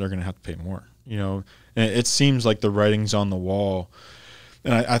 endorsers are going to have to pay more, you know. And it seems like the writing's on the wall.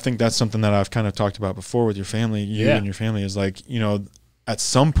 And I think that's something that I've kind of talked about before with your family, and your family, is like, you know, at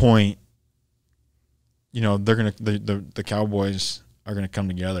some point, you know, they're going to, the Cowboys are going to come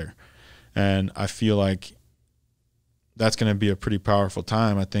together. And I feel like that's going to be a pretty powerful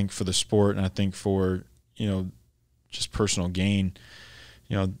time, I think, for the sport, and I think for, you know, just personal gain.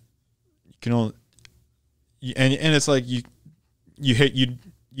 You know, you can only, and it's like you'd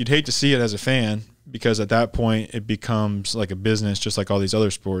hate to see it as a fan, because at that point it becomes like a business, just like all these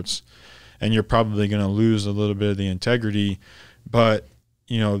other sports, and you're probably going to lose a little bit of the integrity. But,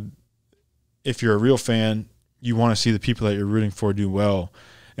 you know, if you're a real fan, you want to see the people that you're rooting for do well.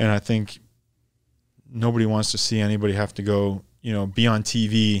 And I think nobody wants to see anybody have to go, you know, be on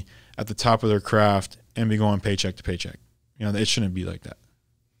TV at the top of their craft and be going paycheck to paycheck. You know, it shouldn't be like that.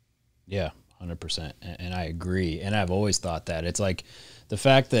 Yeah, 100%. And I agree. And I've always thought that. It's like the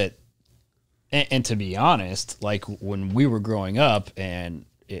fact that, and to be honest, like when we were growing up and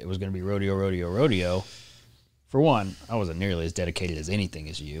it was going to be rodeo, for one, I wasn't nearly as dedicated as anything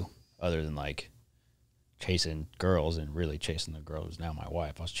as you, other than like chasing girls, and really chasing the girl who's now my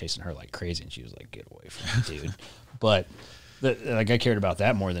wife. I was chasing her like crazy, and she was like, "Get away from me, dude." But like I cared about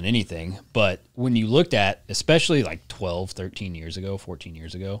that more than anything. But when you looked at, especially like 12, 13 years ago, 14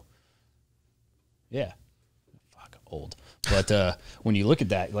 years ago, yeah, fuck, old. But when you look at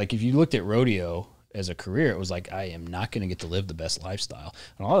that, like if you looked at rodeo as a career, it was like, I am not going to get to live the best lifestyle.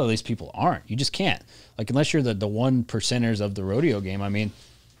 And a lot of these people aren't. You just can't. Like, unless you're the 1%ers of the rodeo game, I mean,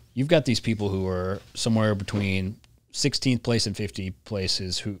 you've got these people who are somewhere between 16th place and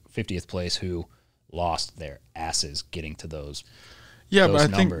 50th place who lost their asses getting to those. Yeah, those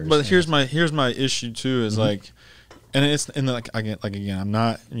but numbers. But here's my issue too, is like, and it's, and like again, I'm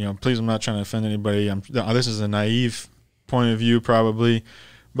not, you know, please, I'm not trying to offend anybody. This is a naive point of view probably,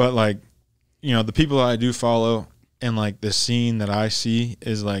 but like, you know, the people that I do follow and like the scene that I see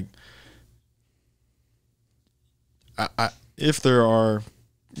is like, if there are,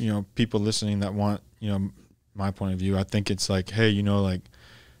 you know, people listening that want, you know, my point of view, I think it's like, hey, you know, like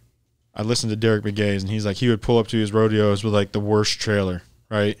I listened to Derek McGay's, and he's like, he would pull up to his rodeos with like the worst trailer,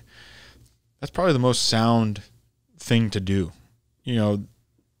 right? That's probably the most sound thing to do. You know,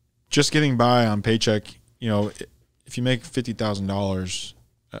 just getting by on paycheck, you know, if you make $50,000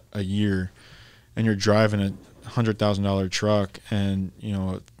 a year and you're driving a $100,000 truck and, you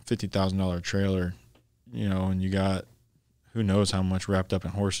know, a $50,000 trailer, you know, and you got who knows how much wrapped up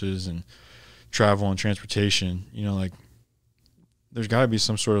in horses and travel and transportation, you know, like there's got to be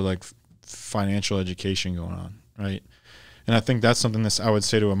some sort of like financial education going on, right? And I think that's something that I would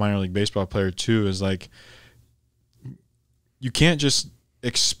say to a minor league baseball player too, is like, you can't just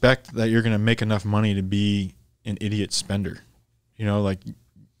expect that you're going to make enough money to be an idiot spender. You know, like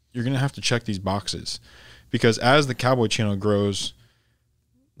you're going to have to check these boxes, because as the Cowboy Channel grows,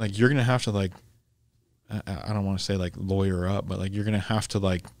 like you're going to have to like, I don't want to say like lawyer up, but like you're going to have to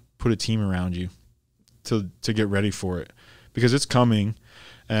like put a team around you to get ready for it, because it's coming.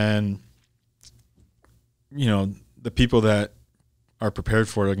 And, you know, the people that are prepared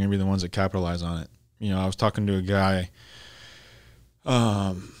for it are going to be the ones that capitalize on it. You know, I was talking to a guy,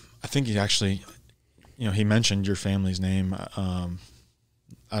 I think he actually, you know, he mentioned your family's name.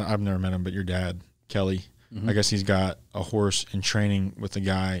 I've never met him, but your dad, Kelly, I guess he's got a horse in training with a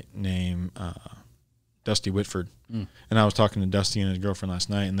guy named Dusty Whitford. And I was talking to Dusty and his girlfriend last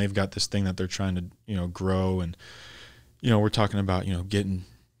night, and they've got this thing that they're trying to, you know, grow. And, you know, we're talking about, you know, getting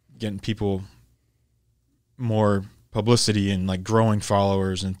people more publicity and like growing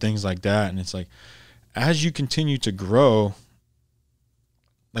followers and things like that. And it's like, as you continue to grow,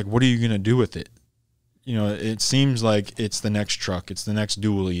 like, what are you going to do with it? You know, it seems like it's the next truck, it's the next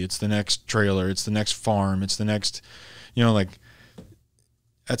dually, it's the next trailer, it's the next farm, it's the next, you know, like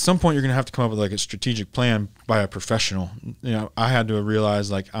at some point you're going to have to come up with like a strategic plan by a professional. You know, I had to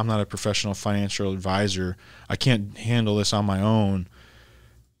realize like I'm not a professional financial advisor. I can't handle this on my own.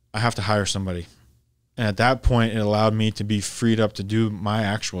 I have to hire somebody. And at that point, it allowed me to be freed up to do my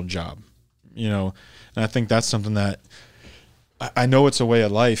actual job, you know. And I think that's something that I know it's a way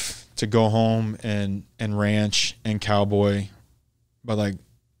of life to go home and ranch and cowboy, but like,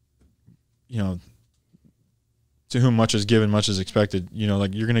 you know, to whom much is given, much is expected. You know,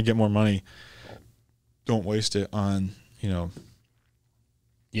 like you're going to get more money. Don't waste it on, you know.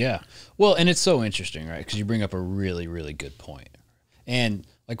 Yeah. Well, and it's so interesting, right? Because you bring up a really, really good point. And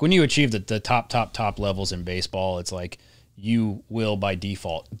like when you achieve the top levels in baseball, it's like you will by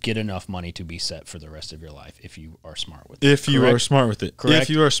default get enough money to be set for the rest of your life if you are smart with it. If you are smart with it. Correct? If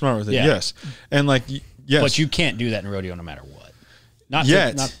you are smart with it, Yeah. yes. And like, yes. But you can't do that in rodeo no matter what. Not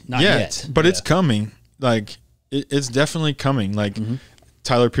yet, not yet. But it's coming. Like it's definitely coming. Like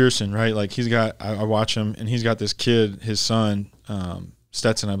Tyler Pearson, right? Like he's got. I watch him, and he's got this kid, his son,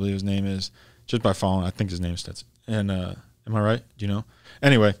 Stetson, I believe his name is. Just by following, I think his name is Stetson. And am I right? Do you know?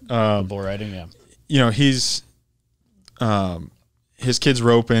 Anyway, bull riding, yeah. You know, he's his kid's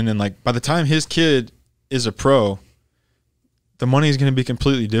roping, and like by the time his kid is a pro, the money is going to be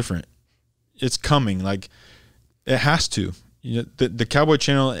completely different. It's coming, like it has to. You know, the Cowboy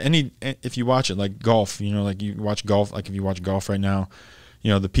Channel. If you watch it, like golf, you know, like you watch golf, like if you watch golf right now,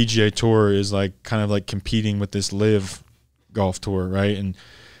 you know, the PGA Tour is like kind of like competing with this Live Golf Tour, right? And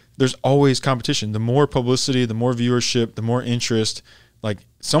there's always competition. The more publicity, the more viewership, the more interest. Like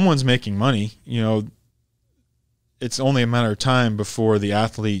someone's making money, you know. It's only a matter of time before the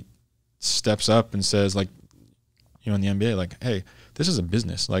athlete steps up and says, like, you know, in the NBA, like, hey, this is a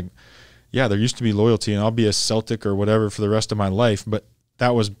business. Like, yeah, there used to be loyalty, and I'll be a Celtic or whatever for the rest of my life, but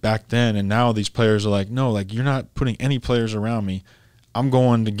that was back then. And now these players are like, no, like, you're not putting any players around me. I'm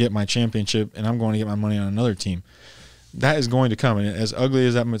going to get my championship, and I'm going to get my money on another team. That is going to come, and as ugly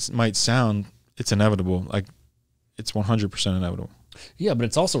as that might sound, it's inevitable. Like, it's 100% inevitable. Yeah, but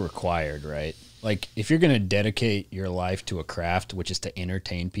it's also required, right? Like, if you're going to dedicate your life to a craft, which is to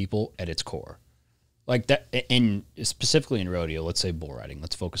entertain people at its core, like that, and specifically in rodeo, let's say bull riding.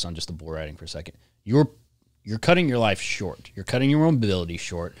 Let's focus on just the bull riding for a second. You're cutting your life short. You're cutting your mobility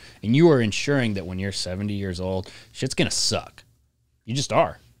short, and you are ensuring that when you're 70 years old, shit's going to suck. You just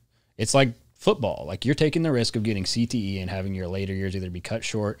are. It's like football. Like, you're taking the risk of getting CTE and having your later years either be cut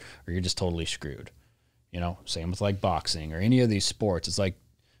short or you're just totally screwed. You know, same with like boxing or any of these sports. It's like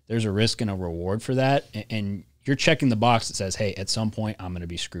there's a risk and a reward for that, and you're checking the box that says, hey, at some point I'm going to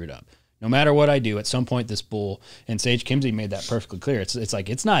be screwed up. No matter what I do, at some point this bull, and Sage Kimsey made that perfectly clear. It's like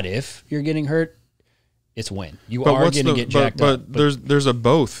it's not if you're getting hurt, it's when. You are going to get jacked up. But there's a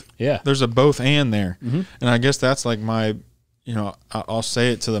both. Yeah. There's a both and there. And I guess that's like my, you know, I'll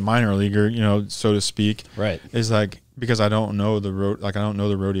say it to the minor leaguer, you know, so to speak. Right. Is like, because I don't know the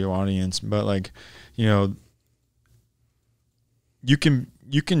rodeo audience, but like, you know, you can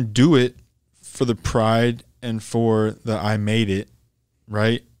do it for the pride and for the I made it,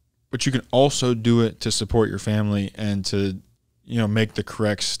 right? But you can also do it to support your family and to, you know, make the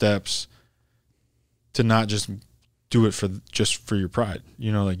correct steps to not just do it for your pride.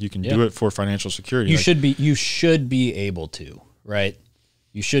 You know, like you can do it for financial security. You should be able to, right?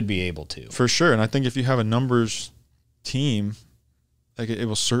 You should be able to. For sure. And I think if you have a numbers team, like it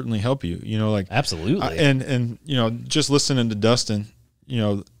will certainly help you, you know, like absolutely. And you know, just listening to Dustin, you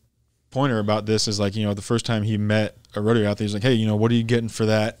know, Pointer about this is like, you know, the first time he met a rodeo athlete, he's like, hey, you know, what are you getting for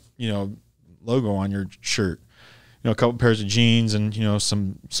that, you know, logo on your shirt? You know, a couple pairs of jeans and, you know,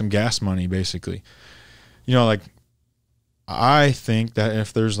 some gas money basically. You know, like I think that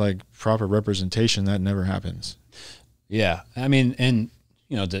if there's like proper representation, that never happens. Yeah. I mean, and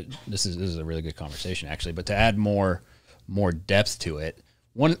you know, this is a really good conversation actually, but to add more depth to it,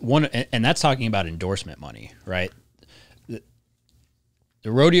 one and that's talking about endorsement money, right?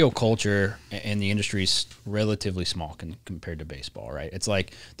 The rodeo culture and the industry is relatively small compared to baseball, right? It's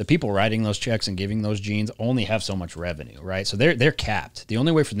like the people writing those checks and giving those jeans only have so much revenue, right? So they're capped. The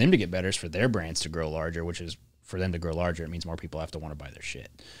only way for them to get better is for their brands to grow larger, which is for them to grow larger. It means more people have to want to buy their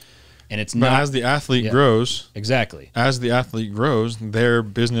shit. And it's not. But as the athlete grows, exactly. As the athlete grows, their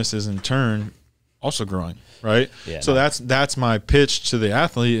business is in turn also growing, right? Yeah, so that's my pitch to the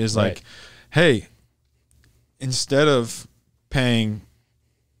athlete is like, hey, instead of paying,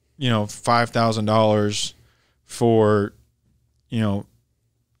 you know, $5,000 for, you know,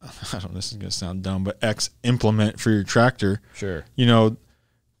 I don't know, this is going to sound dumb, but X implement for your tractor. Sure. You know,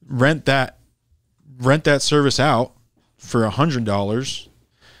 rent that service out for $100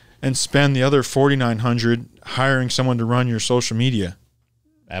 and spend the other $4,900 hiring someone to run your social media.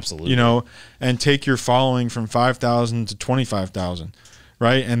 Absolutely. You know, and take your following from 5,000 to 25,000,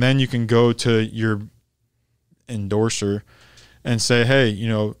 right? And then you can go to your endorser and say, hey, you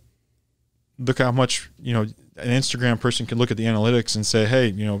know, look how much, you know, an Instagram person can look at the analytics and say, hey,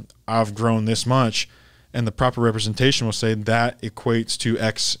 you know, I've grown this much. And the proper representation will say that equates to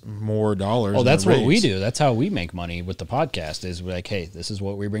X more dollars. Oh, that's what we do. That's how we make money with the podcast is we're like, hey, this is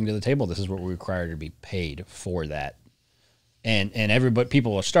what we bring to the table. This is what we require to be paid for that. And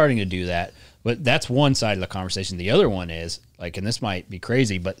people are starting to do that. But that's one side of the conversation. The other one is, like, and this might be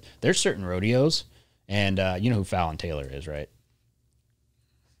crazy, but there's certain rodeos, and you know who Fallon Taylor is, right?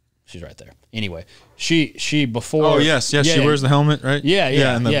 She's right there. Anyway, she before. Oh yes, she wears the helmet, right?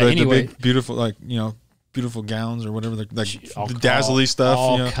 Yeah. And the anyway, big, beautiful, like, you know, beautiful gowns or whatever, the dazzly stuff.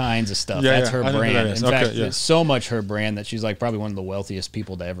 All kinds of stuff. Yeah, That's her brand. In okay, fact, it's so much her brand that she's like probably one of the wealthiest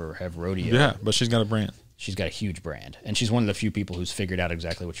people to ever have rodeo. Yeah, but she's got a brand. She's got a huge brand, and she's one of the few people who's figured out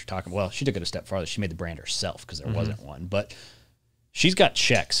exactly what you're talking about. Well, she took it a step farther. She made the brand herself because there wasn't one. But she's got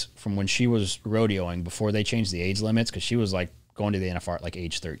checks from when she was rodeoing before they changed the age limits, because she was like going to the NFR at like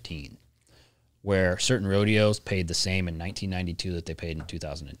age 13, where certain rodeos paid the same in 1992 that they paid in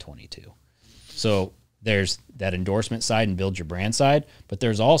 2022. So there's that endorsement side and build your brand side, but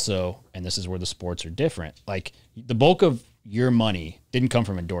there's also, and this is where the sports are different, like the bulk of your money didn't come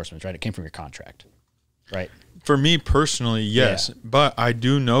from endorsements, right? It came from your contract, right? For me personally, yes, but I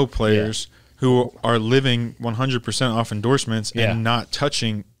do know players who are living 100% off endorsements and not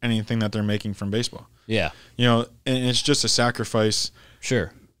touching anything that they're making from baseball. Yeah. You know, and it's just a sacrifice.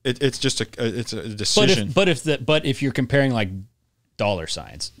 Sure. It's just it's a decision. But if you're comparing like dollar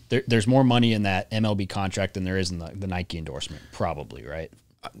signs, there's more money in that MLB contract than there is in the Nike endorsement, probably, right?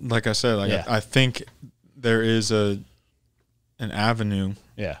 Like I said, I think there is an avenue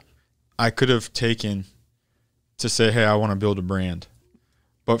I could have taken to say, hey, I want to build a brand.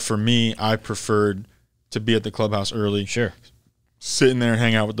 But for me, I preferred to be at the clubhouse early. Sure. Sit in there and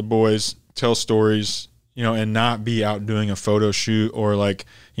hang out with the boys, tell stories, you know, and not be out doing a photo shoot or like,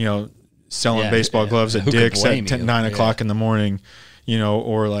 you know, selling baseball gloves at Dick's at 9 o'clock in the morning, you know,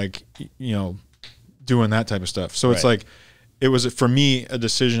 or like, you know, doing that type of stuff. So it's like, it was for me a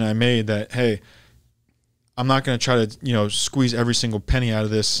decision I made that, hey, I'm not going to try to, you know, squeeze every single penny out of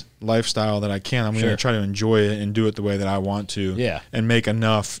this lifestyle that I can. I'm going to try to enjoy it and do it the way that I want to, and make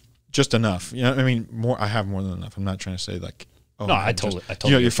enough, just enough. You know, I mean, I have more than enough. I'm not trying to say like, oh, no, I totally.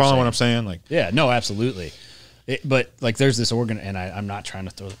 You know, you're following what I'm saying? Like, yeah, no, absolutely. But like, there's this and I'm not trying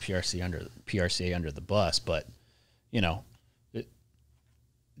to throw the PRCA under the bus, but you know,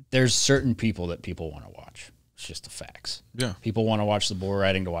 there's certain people that people want to watch. It's just the facts. Yeah, people want to watch the bull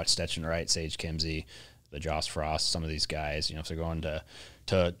riding, to watch Stetson Wright, Sage Kimsey, the Joss Frost, some of these guys. You know, if they're going to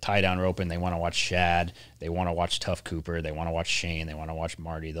tie down roping, they want to watch Shad, they want to watch Tough Cooper, they want to watch Shane, they want to watch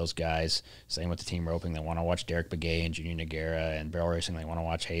Marty, those guys. Same with the team roping, they want to watch Derek Begay and Junior Noguera, and barrel racing, they want to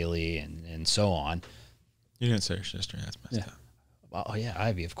watch Haley and so on. You didn't say her sister. That's messed up. Oh yeah,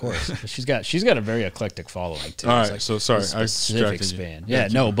 Ivy, of course. she's got a very eclectic following too. All right, like so sorry, I distracted span. You. Yeah,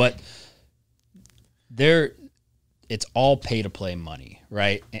 no, but it's all pay to play money,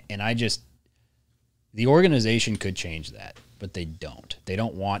 right? And the organization could change that, but they don't. They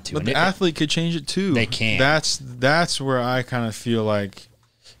don't want to. But the athlete could change it too. They can. That's where I kind of feel like,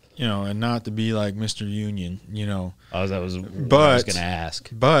 you know, and not to be like Mr. Union, you know. Oh, that was what I was going to ask.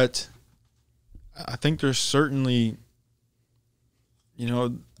 But I think there's certainly, you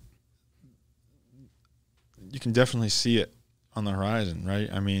know, you can definitely see it on the horizon, right?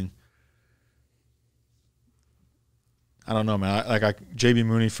 I mean, I don't know, man. JB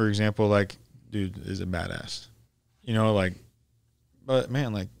Mooney, for example, like, dude is a badass, you know, like, but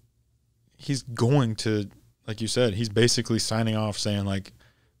man, like, he's going to, like you said, he's basically signing off saying like,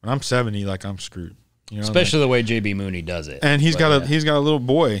 when I'm 70, like, I'm screwed, you know, especially the way JB Mooney does it. And he's got a little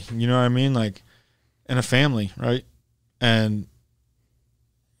boy, you know what I mean? Like, and a family, right? And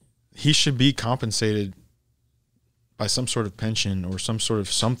he should be compensated by some sort of pension or some sort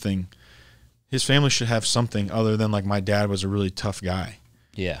of something. His family should have something other than like, my dad was a really tough guy.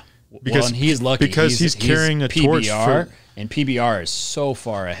 Yeah. Because and he's lucky because he's carrying a torch and PBR is so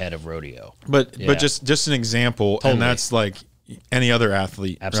far ahead of rodeo. But just an example, and that's like any other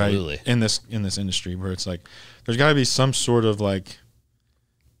athlete, absolutely, right? in this industry, where it's like there's got to be some sort of like,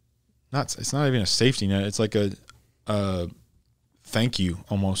 it's not even a safety net. It's like a thank you,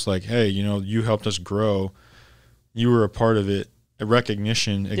 almost like, hey, you know, you helped us grow, you were a part of it. A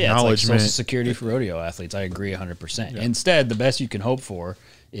recognition, acknowledgement. It's like Social Security for rodeo athletes. I agree 100%. Yeah. Instead, the best you can hope for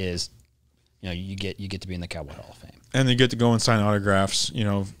is, you know, you get to be in the Cowboy Hall of Fame, and you get to go and sign autographs, you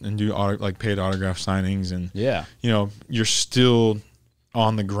know, and do like paid autograph signings, and you know, you're still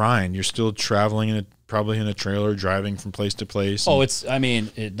on the grind. You're still traveling probably in a trailer, driving from place to place. Oh,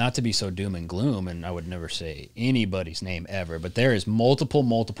 not to be so doom and gloom, and I would never say anybody's name ever, but there is multiple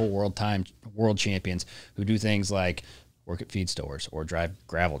world champions who do things like work at feed stores or drive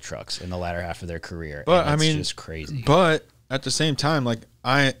gravel trucks in the latter half of their career. But I mean, just crazy. But at the same time, like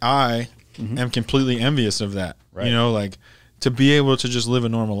I am completely envious of that. Right. You know, like to be able to just live a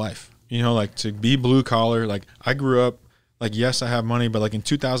normal life. You know, like to be blue collar. Like I grew up, like, yes, I have money, but like in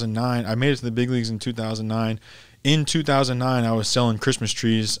 2009, I made it to the big leagues in 2009. In 2009, I was selling Christmas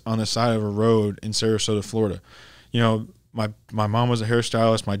trees on the side of a road in Sarasota, Florida. You know, my mom was a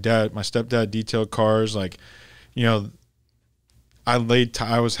hairstylist. My stepdad detailed cars. Like, you know,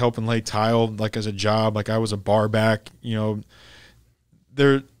 I was helping lay tile like as a job, like I was a bar back. You know,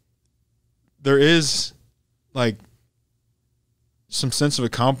 there is like some sense of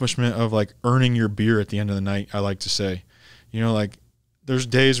accomplishment of like earning your beer at the end of the night. I like to say, you know, like there's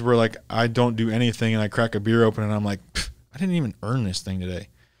days where like I don't do anything and I crack a beer open and I'm like, I didn't even earn this thing today.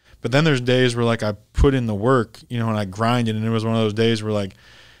 But then there's days where like I put in the work, you know, and I grinded, and it was one of those days where like,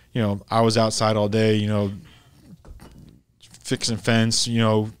 you know, I was outside all day, you know, fixing fence, you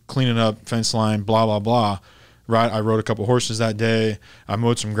know, cleaning up fence line, blah, blah, blah. Right. I rode a couple horses that day. I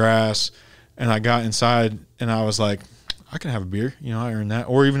mowed some grass, and I got inside and I was like, I can have a beer. You know, I earned that.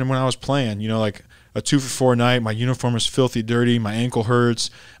 Or even when I was playing, you know, like a 2-for-4 night, my uniform was filthy dirty. My ankle hurts.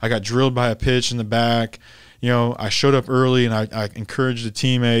 I got drilled by a pitch in the back. You know, I showed up early and I encouraged a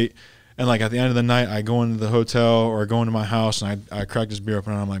teammate. And like at the end of the night, I go into the hotel or go into my house and I crack this beer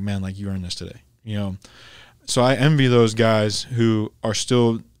open and I'm like, man, like you earned this today, you know? So I envy those guys who are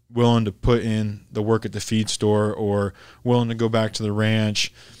still willing to put in the work at the feed store or willing to go back to the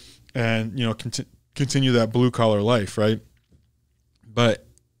ranch and, you know, continue that blue collar life. Right. But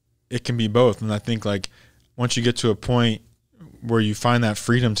it can be both. And I think like once you get to a point where you find that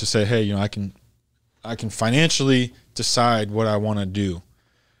freedom to say, hey, you know, I can financially decide what I want to do.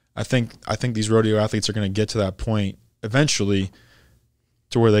 I think these rodeo athletes are going to get to that point eventually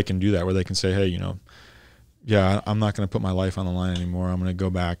to where they can do that, where they can say, hey, you know, yeah, I'm not going to put my life on the line anymore. I'm going to go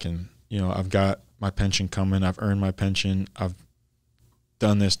back and, you know, I've got my pension coming. I've earned my pension. I've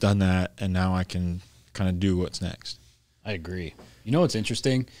done this, done that, and now I can kind of do what's next. I agree. You know what's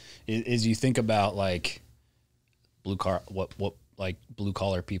interesting is you think about like what like blue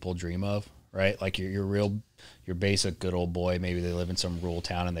collar people dream of, right? Like your basic good old boy. Maybe they live in some rural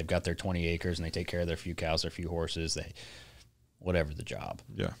town and they've got their 20 acres and they take care of their few cows, their few horses, whatever the job.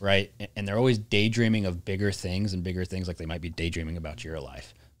 Yeah. Right. And they're always daydreaming of bigger things, like they might be daydreaming about your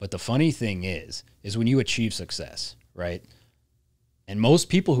life. But the funny thing is when you achieve success, right? And most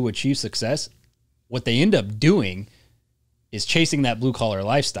people who achieve success, what they end up doing is chasing that blue collar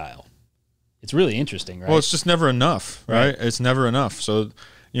lifestyle. It's really interesting, right? Well, it's just never enough, right? It's never enough. So,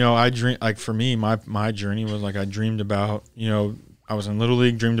 you know, I dream, like for me, my journey was like I dreamed about, you know, I was in Little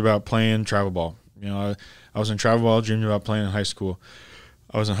League, dreamed about playing travel ball. You know, I was in travel ball, dreamed about playing in high school.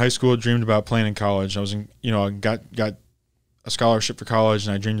 I was in high school, dreamed about playing in college. I was in, you know, I got a scholarship for college,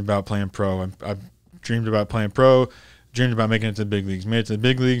 and I dreamed about playing pro. I dreamed about playing pro, dreamed about making it to the big leagues. Made it to the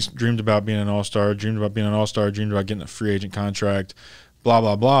big leagues, dreamed about being an all-star, dreamed about being an all-star, dreamed about getting a free agent contract, blah,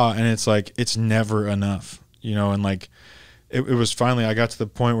 blah, blah. And it's like, it's never enough, you know, and like it was finally, I got to the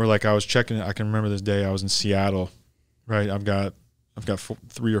point where like I was checking, I can remember this day, I was in Seattle, right? I've got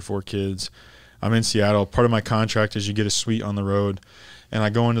 3 or 4 kids. I'm in Seattle. Part of my contract is you get a suite on the road, and I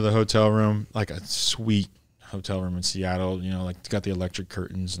go into the hotel room, like a sweet hotel room in Seattle, you know, like it's got the electric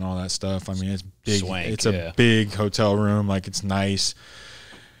curtains and all that stuff. I mean, it's big. Swank, it's a big hotel room. Like it's nice.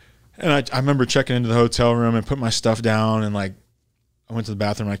 And I remember checking into the hotel room and put my stuff down, and like I went to the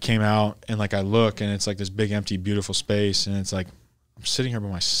bathroom and I came out and like I look and it's like this big, empty, beautiful space. And it's like, I'm sitting here by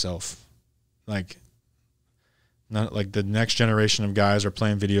myself. Like, not like the next generation of guys are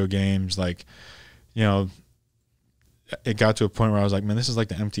playing video games. Like, you know, it got to a point where I was like, man, this is like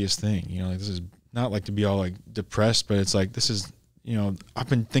the emptiest thing. You know, like this is not like to be all like depressed, but it's like, this is, you know, I've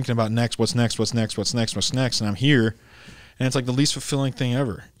been thinking about what's next. And I'm here, and it's like the least fulfilling thing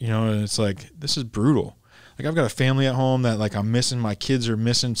ever, you know, and it's like, this is brutal. Like I've got a family at home that like I'm missing, my kids are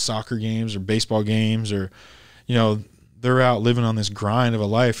missing soccer games or baseball games, or, you know, they're out living on this grind of a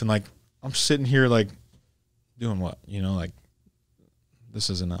life. And like, I'm sitting here like doing what, you know, like this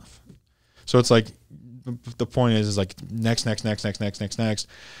is enough. So it's like, the point is like next.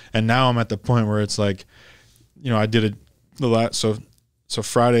 And now I'm at the point where it's like, you know, I did it so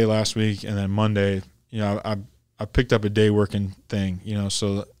Friday last week, and then Monday, you know, I picked up a day working thing, you know,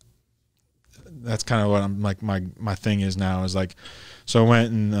 so that's kind of what I'm like, my thing is now is like, so I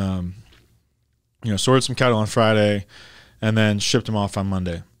went and, you know, sorted some cattle on Friday and then shipped them off on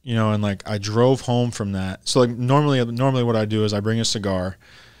Monday, you know, and like I drove home from that. So like normally what I do is I bring a cigar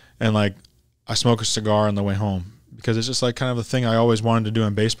and like I smoke a cigar on the way home, because it's just like kind of the thing I always wanted to do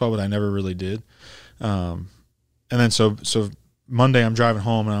in baseball, but I never really did. And then so Monday I'm driving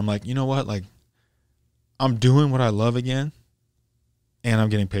home and I'm like, you know what? Like I'm doing what I love again, and I'm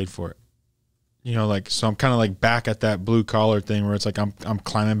getting paid for it. You know, like, so I'm kind of like back at that blue collar thing where it's like I'm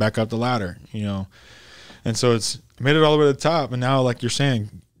climbing back up the ladder, you know. And so I made it all the way to the top, and now, like you're saying,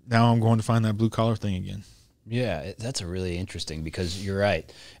 now I'm going to find that blue collar thing again. Yeah, that's a really interesting, because you're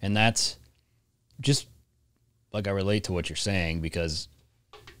right. And that's just like, I relate to what you're saying, because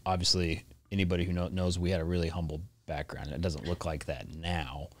obviously anybody who knows we had a really humble background. It doesn't look like that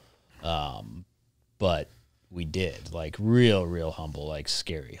now. But we did, like, real humble, like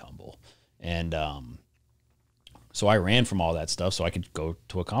scary humble. And so I ran from all that stuff so I could go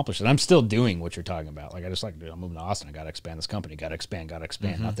to accomplish it. I'm still doing what you're talking about. Like, I just like, dude, I'm moving to Austin. I got to expand this company. Got to expand.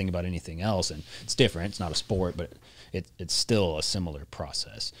 Not thinking about anything else. And it's different. It's not a sport, but it's still a similar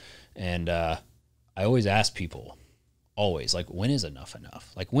process. And I always ask people, like, when is enough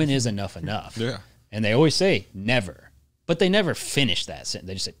enough? Like, when is enough enough? Yeah. And they always say never. But they never finish that sentence.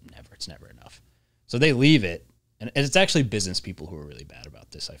 They just say never. It's never enough. So they leave it. And it's actually business people who are really bad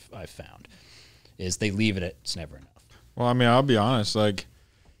about this, I've found, is they leave it at it's never enough. Well, I mean, I'll be honest. Like,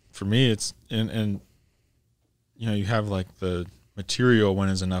 for me, it's and you know, you have like the material when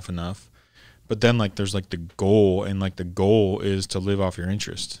is enough, but then like there's like the goal, and like the goal is to live off your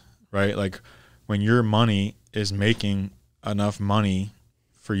interest, right? Like when your money is making enough money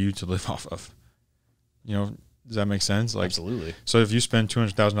for you to live off of, you know, does that make sense? Like, absolutely. So if you spend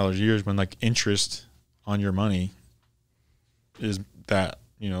 $200,000 a year, when like interest on your money is that,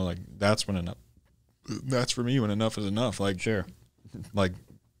 you know, like that's when enough. That's for me when enough is enough. Like, sure, like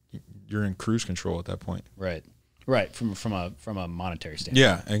you're in cruise control at that point. Right. From a monetary standpoint.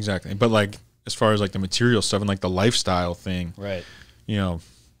 Yeah, exactly. But like as far as like the material stuff and like the lifestyle thing, right? You know,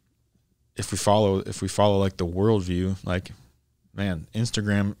 if we follow like the worldview, like, man,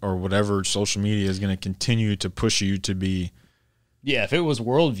 Instagram or whatever social media is going to continue to push you to be. Yeah, if it was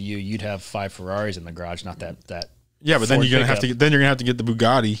worldview, you'd have 5 Ferraris in the garage, not that. Yeah, but then you're gonna have to get the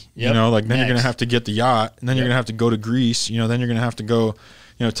Bugatti, you know, like then you're gonna have to get the yacht, and then you're gonna have to go to Greece, you know, then you're gonna have to go,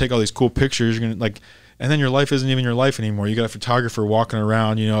 you know, take all these cool pictures. You're gonna like, and then your life isn't even your life anymore. You got a photographer walking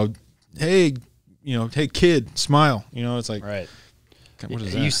around, you know, hey kid, smile, you know, it's like, right. What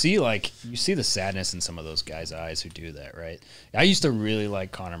is that? You see the sadness in some of those guys' eyes who do that, right? I used to really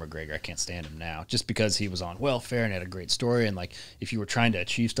like Conor McGregor. I can't stand him now, just because he was on welfare and had a great story. And like, if you were trying to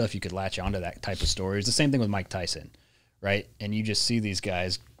achieve stuff, you could latch onto that type of story. It's the same thing with Mike Tyson, right? And you just see these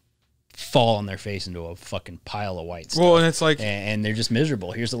guys fall on their face into a fucking pile of white stuff. Well, and it's like, and they're just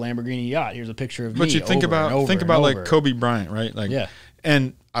miserable. Here's the Lamborghini yacht. Here's a picture of me. But you think about like Kobe Bryant, right? Like, yeah.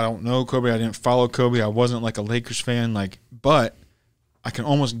 And I don't know Kobe. I didn't follow Kobe. I wasn't like a Lakers fan. Like, but I can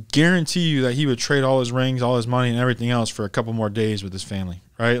almost guarantee you that he would trade all his rings, all his money, and everything else for a couple more days with his family,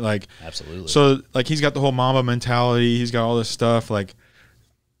 right? Like, absolutely. So, like, he's got the whole Mamba mentality. He's got all this stuff. Like,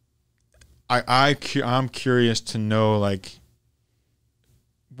 I'm curious to know, like,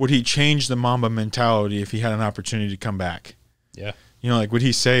 would he change the Mamba mentality if he had an opportunity to come back? Yeah. You know, like, would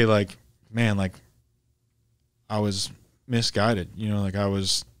he say, like, man, like, I was misguided. You know, like,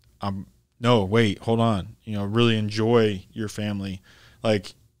 no, wait, hold on. You know, really enjoy your family.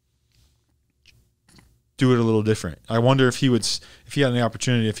 Like, do it a little different. I wonder if he had the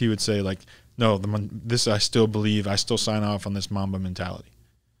opportunity, if he would say, like, no, this I still believe, I still sign off on this Mamba mentality.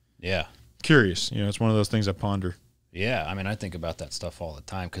 Yeah. Curious. You know, it's one of those things I ponder. Yeah, I mean, I think about that stuff all the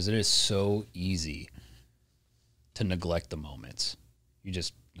time because it is so easy to neglect the moments. You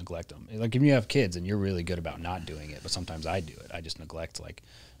just neglect them. Like, if you have kids and you're really good about not doing it, but sometimes I do it. I just neglect, like,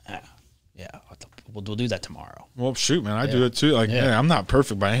 yeah, we'll do that tomorrow. Well, shoot, man, I do it too. Like, hey, I'm not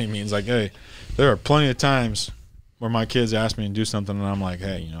perfect by any means. Like, hey, there are plenty of times where my kids ask me to do something, and I'm like,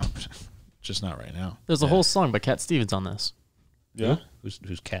 hey, you know, just not right now. There's a whole song by Cat Stevens on this. Yeah?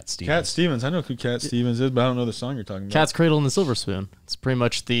 Who's Cat Stevens? Cat Stevens. I know who Cat Stevens is, but I don't know the song you're talking about. Cat's Cradle and the Silver Spoon. It's pretty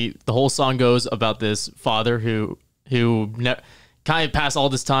much the whole song goes about this father who kind of passed all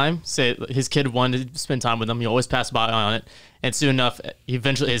this time. Say his kid wanted to spend time with him. He always passed by on it. And soon enough,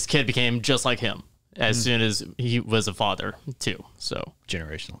 eventually his kid became just like him as soon as he was a father too. So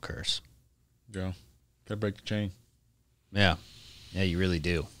generational curse. Yeah. Gotta break the chain. Yeah. Yeah, you really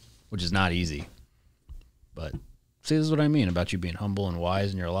do. Which is not easy. But see, this is what I mean about you being humble and wise,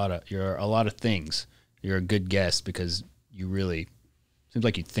 and you're a lot of things. You're a good guest because you really seems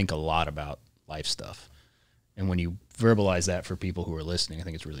like you think a lot about life stuff. And when you verbalize that for people who are listening, I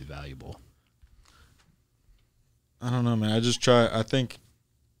think it's really valuable. I don't know, man. I think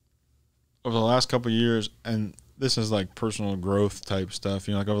over the last couple of years, and this is like personal growth type stuff,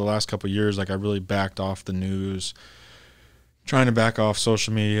 you know, like over the last couple of years, like I really backed off the news, trying to back off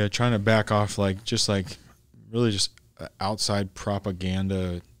social media, trying to back off like really just outside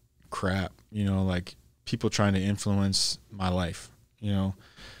propaganda crap, you know, like people trying to influence my life, you know.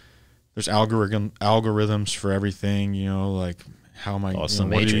 There's algorithms for everything, you know, like how am I,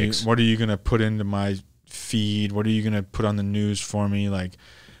 what are you going to put into my feed? What are you going to put on the news for me? Like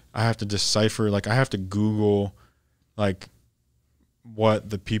I have to decipher, like I have to Google like what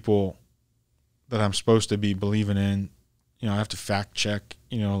the people that I'm supposed to be believing in, you know, I have to fact check,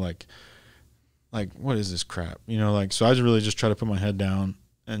 you know, like like, what is this crap? You know, like, so I really just try to put my head down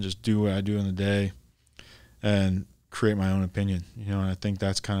and just do what I do in the day and create my own opinion, you know, and I think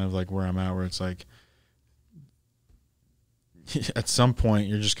that's kind of like where I'm at, where it's like, at some point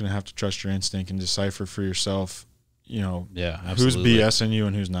you're just going to have to trust your instinct and decipher for yourself, you know, who's BSing you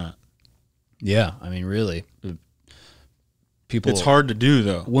and who's not. Yeah. I mean, really, people, it's hard to do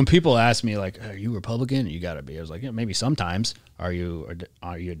though. When people ask me like, are you Republican? You gotta be. I was like, yeah, maybe sometimes. Are you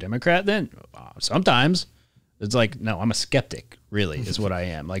a Democrat then? Sometimes. It's like, no, I'm a skeptic, really, is what I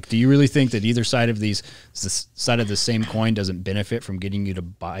am. Like, do you really think that either side of the same coin doesn't benefit from getting you to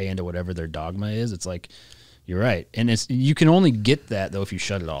buy into whatever their dogma is? It's like, you're right. And you can only get that, though, if you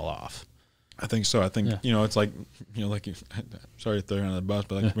shut it all off. I think so. I think, you know, it's like, you know, like, sorry to throw you under the bus,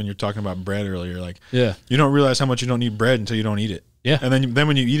 but like when you're talking about bread earlier, like, you don't realize how much you don't need bread until you don't eat it. Yeah. And then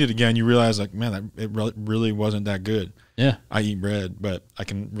when you eat it again, you realize, like, man, it really wasn't that good. Yeah. I eat bread, but I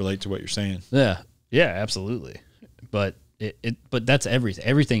can relate to what you're saying. Yeah. Yeah, absolutely. But but that's everything.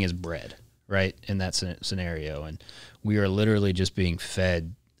 Everything is bread, right, in that scenario. And we are literally just being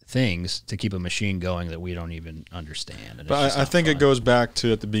fed things to keep a machine going that we don't even understand. And but I think it goes back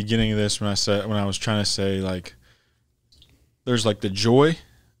to at the beginning of this when I was trying to say, like, there's like the joy,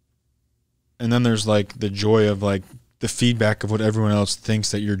 and then there's like the joy of like the feedback of what everyone else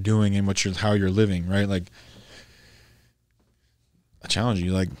thinks that you're doing and how you're living, right? Like, I challenge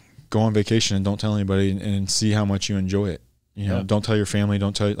you, like, go on vacation and don't tell anybody and see how much you enjoy it. You know, don't tell your family,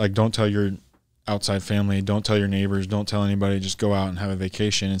 don't tell your outside family, don't tell your neighbors, don't tell anybody. Just go out and have a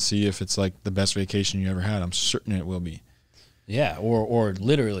vacation and see if it's like the best vacation you ever had. I'm certain it will be. Yeah, or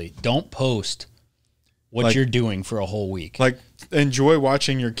literally, don't post what you're doing for a whole week. Like, enjoy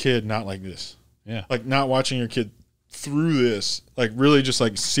watching your kid not like this. Yeah. Like, not watching your kid through this. Like, really just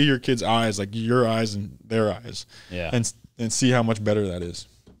like see your kid's eyes, like your eyes and their eyes. Yeah. And see how much better that is.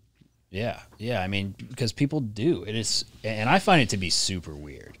 Yeah. Yeah. I mean, because people do. It is, and I find it to be super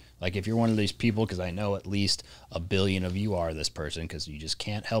weird. Like, if you're one of these people, because I know at least 1 billion of you are this person, because you just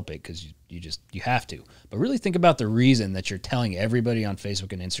can't help it, because you have to. But really think about the reason that you're telling everybody on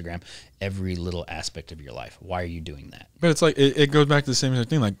Facebook and Instagram every little aspect of your life. Why are you doing that? But it's like, it goes back to the same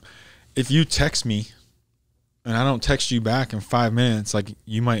thing. Like, if you text me and I don't text you back in 5 minutes, like,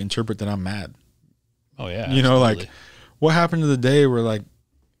 you might interpret that I'm mad. Oh, yeah. You know, absolutely. like, what happened to the day where, like,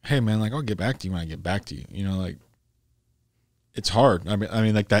 hey, man, like, I'll get back to you when I get back to you. You know, like, it's hard. I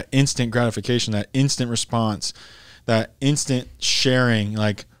mean, like, that instant gratification, that instant response, that instant sharing,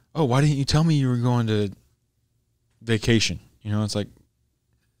 like, oh, why didn't you tell me you were going to vacation? You know, it's like,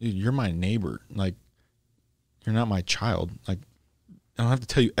 dude, you're my neighbor. Like, you're not my child. Like, I don't have to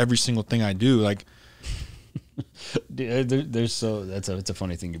tell you every single thing I do. Like, dude, it's a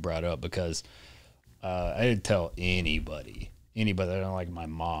funny thing you brought up, because I didn't tell anybody that I don't like my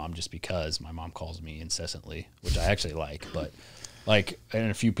mom, just because my mom calls me incessantly, which I actually like. But like,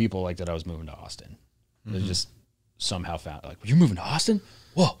 and a few people like that I was moving to Austin. They just somehow found, like, you're moving to Austin?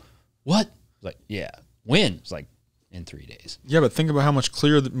 Whoa, what? Like, yeah. When? It's like, in 3 days. Yeah, but think about how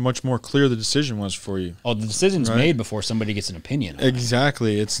much more clear the decision was for you. Oh, the decision's made before somebody gets an opinion on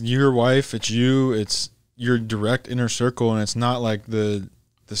exactly. It's your wife, it's you, it's your direct inner circle, and it's not like the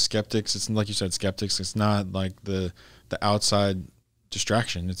skeptics. It's like you said, skeptics. It's not like the outside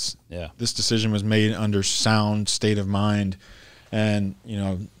distraction. It's this decision was made under sound state of mind, and you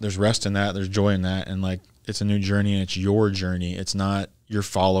know, there's rest in that, there's joy in that, and like, it's a new journey, and it's your journey. It's not your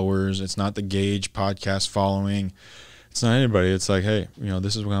followers, it's not the Gauge podcast following, it's not anybody. It's like, hey, you know,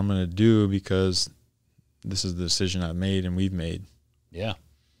 this is what I'm going to do because this is the decision I've made and we've made. Yeah.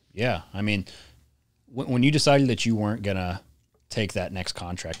 I mean, when you decided that you weren't gonna take that next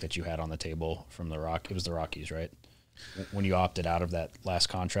contract that you had on the table from it was the Rockies, right? When you opted out of that last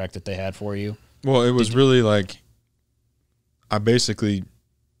contract that they had for you? Well, it was really like, I basically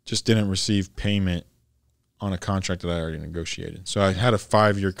just didn't receive payment on a contract that I already negotiated. So I had a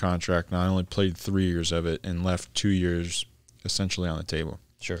 5-year contract, and I only played 3 years of it and left 2 years essentially on the table.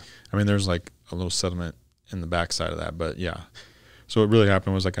 Sure. I mean, there's like a little settlement in the backside of that, but yeah. So what really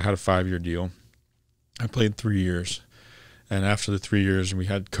happened was, like, I had a 5-year deal. I played 3 years, and after the 3 years, we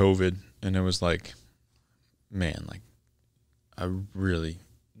had COVID, and it was like, man, like, I really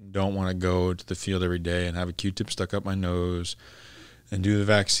don't want to go to the field every day and have a Q-tip stuck up my nose and do the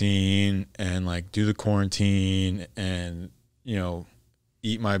vaccine and like do the quarantine and, you know,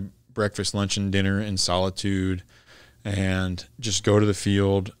 eat my breakfast, lunch, and dinner in solitude and just go to the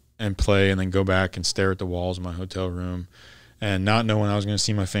field and play and then go back and stare at the walls of my hotel room and not know when I was going to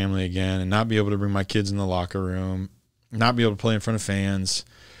see my family again and not be able to bring my kids in the locker room, not be able to play in front of fans,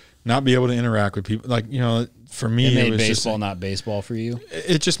 not be able to interact with people. Like, you know, for me, it made was baseball just, not baseball for you.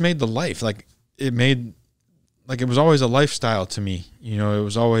 It just made the life. Like, it made, like, it was always a lifestyle to me. You know, it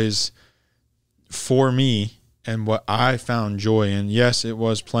was always for me and what I found joy in. Yes, it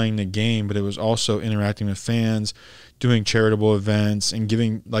was playing the game, but it was also interacting with fans, doing charitable events, and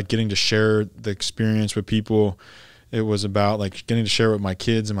getting to share the experience with people. It was about, like, getting to share with my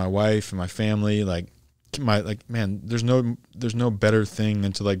kids and my wife and my family. Man, there's no better thing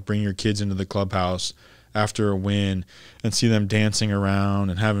than to, like, bring your kids into the clubhouse after a win and see them dancing around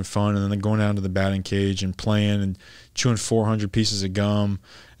and having fun, and then going down to the batting cage and playing and chewing 400 pieces of gum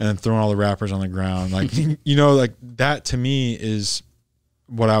and then throwing all the wrappers on the ground. Like, you know, like, that to me is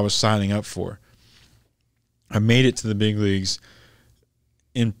what I was signing up for. I made it to the big leagues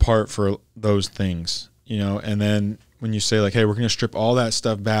in part for those things, you know. And then when you say, like, hey, we're going to strip all that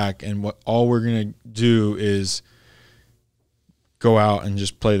stuff back, and all we're going to do is go out and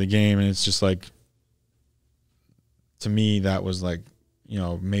just play the game, and it's just like, to me, that was, like, you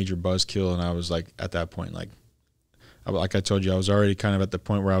know, major buzzkill. And I was, like, at that point, like I told you, I was already kind of at the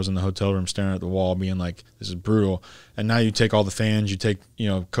point where I was in the hotel room staring at the wall being like, this is brutal. And now you take all the fans, you take, you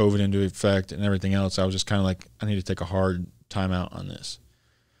know, COVID into effect and everything else. I was just kind of like, I need to take a hard time out on this.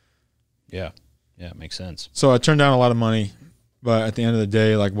 Yeah. Yeah, it makes sense. So I turned down a lot of money, but at the end of the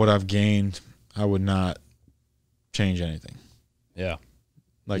day, like, what I've gained, I would not change anything. Yeah.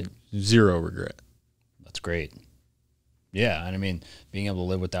 Like, zero regret. That's great. Yeah, and I mean, being able to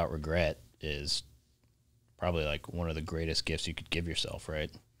live without regret is probably, like, one of the greatest gifts you could give yourself,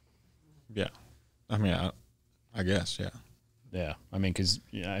 right? Yeah. I mean, I guess, yeah. Yeah. I mean, because,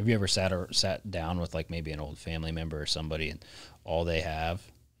 you know, have you ever sat down with, like, maybe an old family member or somebody, and all they have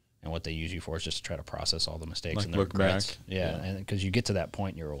and what they use you for is just to try to process all the mistakes, like, and the regrets? Yeah, and because you get to that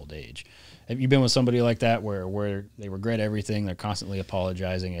point in your old age. Have you been with somebody like that where they regret everything, they're constantly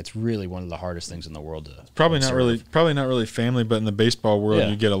apologizing? It's really one of the hardest things in the world to probably observe. not really family, but in the baseball world, Yeah.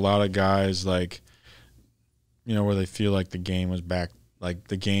 you get a lot of guys, like, you know, where they feel like the game was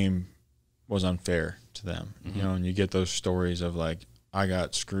the game was unfair to them. Mm-hmm. You know, and you get those stories of, like, I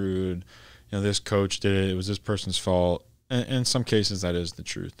got screwed, you know, this coach did it was this person's fault. And in some cases that is the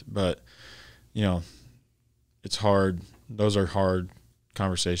truth, but, you know, it's hard. Those are hard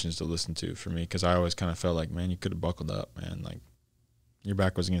conversations to listen to for me, because I always kind of felt like, man, you could have buckled up, man. Like, your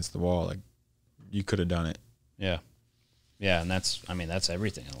back was against the wall. Like, you could have done it. Yeah. Yeah, and that's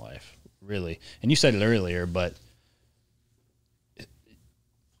everything in life, really. And you said it earlier, but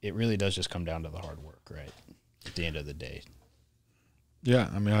it really does just come down to the hard work, right? At the end of the day. Yeah,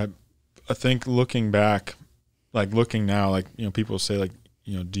 I mean, I think looking back, like, looking now, like, you know, people say, like,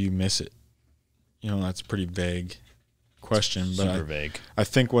 you know, do you miss it? You know, that's a pretty vague question, but super vague. I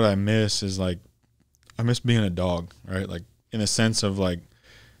think what I miss is, like, I miss being a dog, right? Like, in a sense of, like,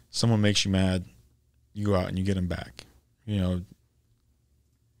 someone makes you mad, you go out and you get them back. You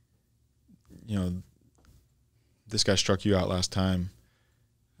know, this guy struck you out last time,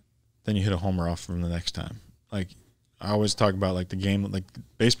 then you hit a homer off from the next time. Like, I always talk about, like, the game, like,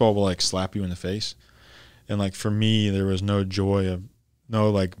 baseball will, like, slap you in the face. And, like, for me, there was no joy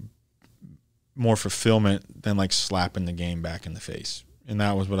like, more fulfillment than, like, slapping the game back in the face. And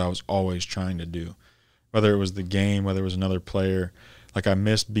that was what I was always trying to do. Whether it was the game, whether it was another player. Like, I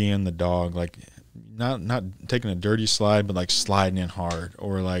missed being the dog. Like, not taking a dirty slide, but, like, sliding in hard.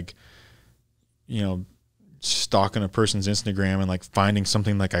 Or, like, you know, stalking a person's Instagram and, like, finding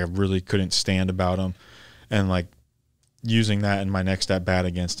something, like, I really couldn't stand about them. And, like, using that in my next at-bat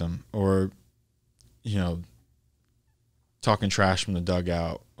against them. Or, you know, talking trash from the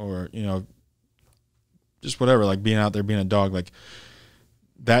dugout. Or, you know, just whatever, like, being out there, being a dog. Like,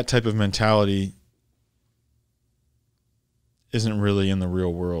 that type of mentality isn't really in the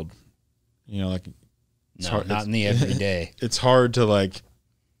real world. You know, like, it's hard, not in the everyday. It's hard to, like,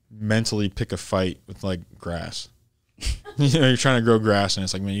 mentally pick a fight with, like, grass. You know, you're trying to grow grass, and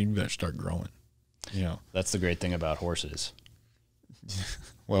it's like, man, you better start growing. You know, that's the great thing about horses.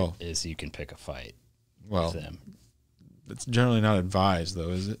 Well, is you can pick a fight with them. It's generally not advised, though,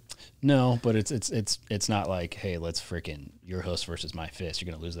 is it? No, but it's not like, hey, let's freaking your hoof versus my fist.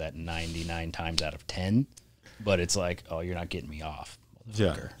 You're gonna lose that 99 times out of 10. But it's like, oh, you're not getting me off,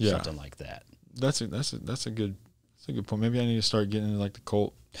 motherfucker. Yeah. Something like that. That's a good point. Maybe I need to start getting into, like, the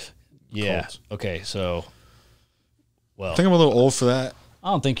Colts. Yeah. Okay. So, well, I think I'm a little old for that.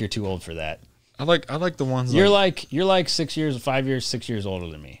 I don't think you're too old for that. I like the ones you're like 6 years older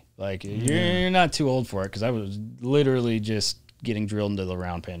than me. Like, you're not too old for it, because I was literally just getting drilled into the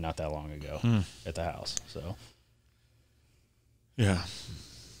round pen not that long ago at the house. So, yeah.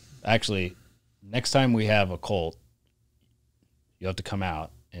 Actually, next time we have a Colt, you have to come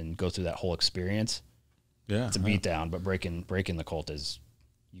out and go through that whole experience. Yeah, it's a beatdown, but breaking the Colt is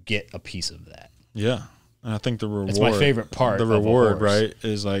you get a piece of that. Yeah. And I think the reward. It's my favorite part. The of a reward, horse. right,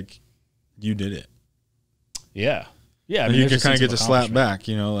 is like you did it. Yeah. Yeah. I And mean, you can there's a kind of sense get to slap accomplishment. back,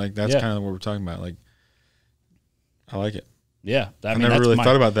 you know, like that's Yeah. kind of what we're talking about. Like, I like it. Yeah. I mean, never that's really my,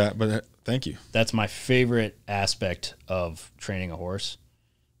 thought about that, but thank you. That's my favorite aspect of training a horse.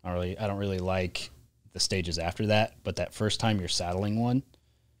 I don't really like the stages after that, but that first time you're saddling one,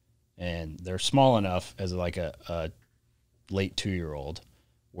 and they're small enough as like a late 2-year-old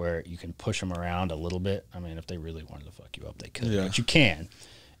where you can push them around a little bit. I mean, if they really wanted to fuck you up, they could, Yeah. but you can.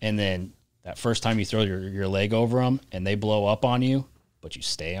 And then that first time you throw your leg over them and they blow up on you, but you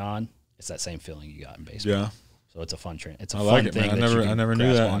stay on, it's that same feeling you got in baseball. Yeah. So it's a fun train. It's a I fun like it, thing. man. That you I can never knew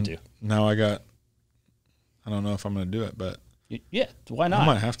grasp that. onto. And now I don't know if I'm going to do it, but Yeah, why not? I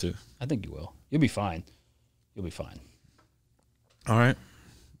might have to. I think you will. You'll be fine. You'll be fine. All right.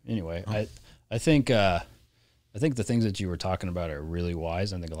 Anyway, I think the things that you were talking about are really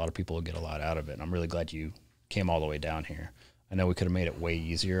wise. I think a lot of people will get a lot out of it. And I'm really glad you came all the way down here. I know we could have made it way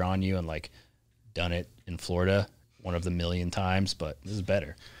easier on you and like done it in Florida one of the million times, but this is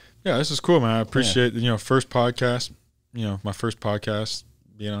better. Yeah, this is cool, man. I appreciate first podcast. My first podcast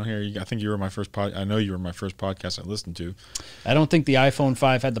being on here. I think you were my first I know you were my first podcast I listened to. I don't think the iPhone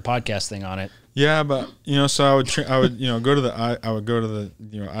 5 had the podcast thing on it. Yeah, but so I would go to the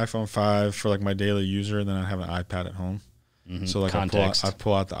iPhone 5 for like my daily user, and then I'd have an iPad at home. Mm-hmm. So like I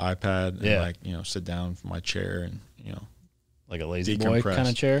pull out the iPad and sit down from my chair and like a lazy boy kind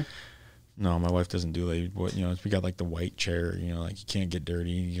of chair. No, my wife doesn't do lazy boy. We got like the white chair. Like you can't get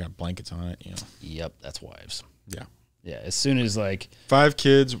dirty. You got blankets on it. Yep, that's wives. Yeah. Yeah, as soon as like 5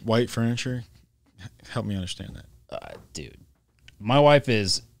 kids, white furniture. Help me understand that, dude. My wife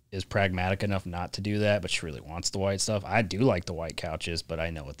is pragmatic enough not to do that, but she really wants the white stuff. I do like the white couches, but I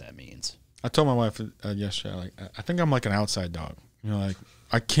know what that means. I told my wife yesterday, like I think I'm like an outside dog. Like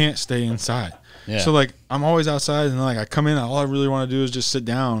I can't stay inside. Yeah. So like I'm always outside, and like I come in, all I really want to do is just sit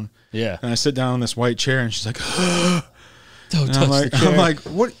down. Yeah. And I sit down on this white chair, and she's like, Don't and touch the chair. I'm like,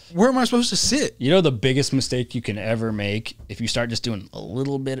 what? Where am I supposed to sit? You know, the biggest mistake you can ever make if you start just doing a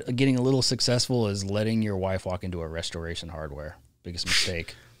little bit, getting a little successful, is letting your wife walk into a Restoration Hardware. Biggest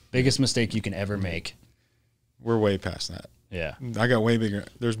mistake. Biggest mistake you can ever make. We're way past that. Yeah. I got way bigger.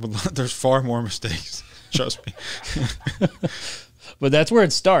 There's far more mistakes. Trust me. But that's where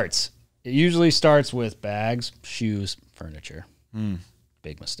it starts. It usually starts with bags, shoes, furniture.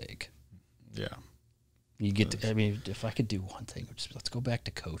 Big mistake. Yeah. You get to, I mean, if I could do one thing, let's go back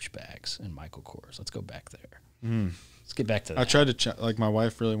to Coach bags and Michael Kors. Let's go back there. Let's get back to that. I tried to like my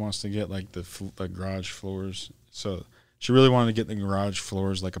wife really wants to get like the garage floors. So she really wanted to get the garage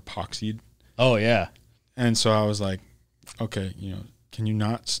floors like epoxied. Oh yeah. And so I was like, okay, can you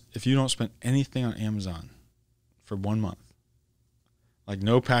not, if you don't spend anything on Amazon for 1 month, like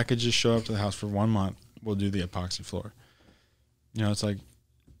no packages show up to the house for 1 month, we'll do the epoxy floor. It's like,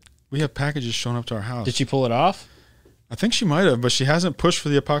 we have packages showing up to our house. Did she pull it off? I think she might have, but she hasn't pushed for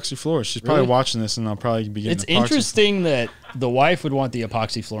the epoxy floor. She's probably Really? watching this, and I'll probably be getting It's epoxy. interesting that the wife would want the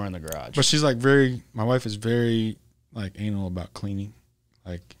epoxy floor in the garage. But she's like my wife is very like anal about cleaning.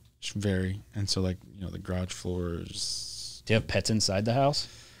 Like she's very, and so like, the garage floors. Do you have pets inside the house?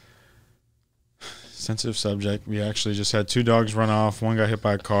 Sensitive subject. We actually just had 2 dogs run off. One got hit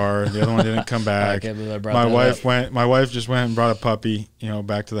by a car. The other one didn't come back. I can't believe I brought My that wife up. My wife just went and brought a puppy,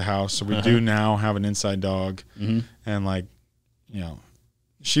 back to the house. So we do now have an inside dog. Mm-hmm. And like,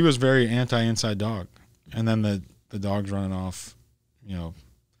 she was very anti-inside dog. And then the dog's running off, kind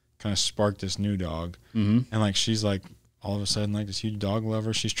of sparked this new dog. Mm-hmm. And like, she's like all of a sudden like this huge dog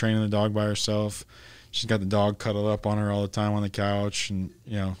lover. She's training the dog by herself. She's got the dog cuddled up on her all the time on the couch, and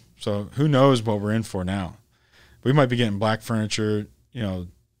so who knows what we're in for now. We might be getting black furniture.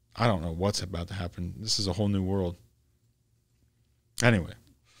 I don't know what's about to happen. This is a whole new world. Anyway,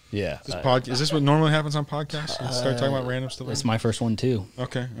 Yeah. is this what normally happens on podcasts? Let's start talking about random stuff. It's my first one too.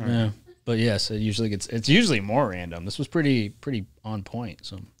 Okay. All right. Yeah. But yes, it's usually more random. This was pretty on point.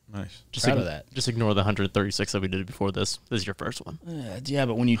 So Nice. proud of that. Just ignore the 136 that we did before this. This is your first one. Yeah,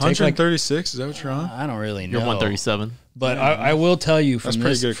 but when you take like 136, is that what you're on? I don't really know. You're 137. But I will tell you from That's pretty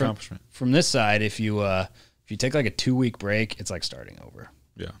this good accomplishment. from this side, if you take like a 2-week break, it's like starting over.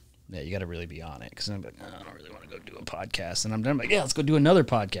 Yeah. Yeah, you got to really be on it because I'm like, I don't really want to go do a podcast, and I'm like, yeah, let's go do another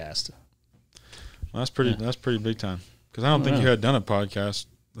podcast. Well, that's pretty big time. Because I don't think you had done a podcast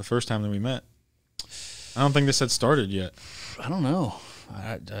the first time that we met. I don't think this had started yet. I don't know.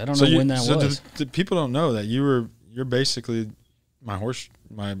 I don't know when that was. People don't know that you're basically my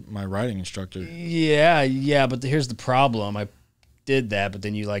riding instructor. Yeah, but here's the problem. I did that, but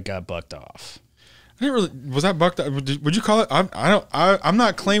then you like got bucked off. I didn't really. Was that bucked off? Would you call it? I'm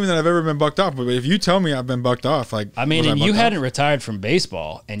not claiming that I've ever been bucked off, but if you tell me I've been bucked off, like I mean, and you hadn't retired from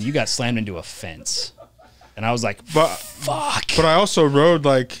baseball, and you got slammed into a fence, and I was like, fuck. But I also rode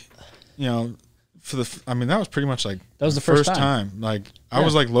like, you know, I mean, that was pretty much like that was the first time. Like I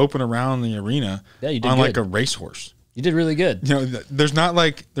was like loping around the arena you did on good. like a racehorse. You did really good. You know, there's not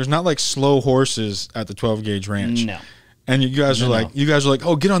like slow horses at the 12 gauge ranch. No. And you guys are like,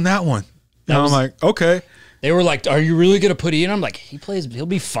 oh, get on that one. And I'm like, okay. They were like, are you really going to put Ian? I'm like, he'll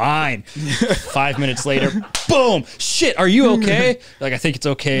be fine. 5 minutes later, boom, shit, are you okay? Like, I think it's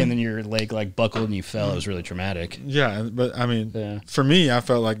okay. And then your leg like buckled and you fell. It was really traumatic. Yeah, but I mean, for me, I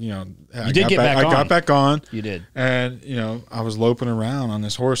felt like, you know, I got back on. You did. And, you know, I was loping around on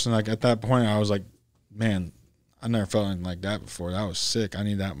this horse. And like at that point, I was like, man, I never felt anything like that before. That was sick. I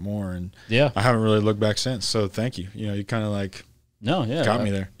need that more. And I haven't really looked back since. So thank you. You know, you kind of like got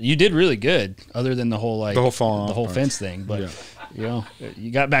me there. You did really good, other than the whole fence thing. But you know, you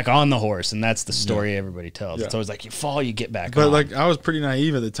got back on the horse, and that's the story everybody tells. It's always like you fall, you get back on. But like I was pretty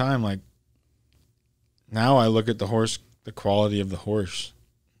naive at the time. Like now I look at the horse, the quality of the horse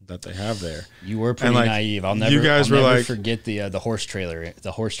that they have there. You were pretty naive. I'll never forget the horse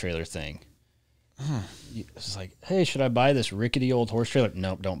trailer thing. It's like, hey, should I buy this rickety old horse trailer?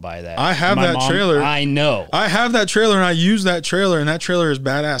 Nope, don't buy that. I have that trailer. I know. I have that trailer, and I use that trailer, and that trailer is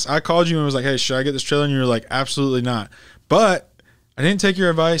badass. I called you and was like, hey, should I get this trailer? And you were like, absolutely not. But I didn't take your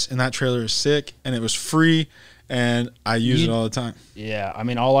advice, and that trailer is sick, and it was free, and I use it all the time. Yeah, I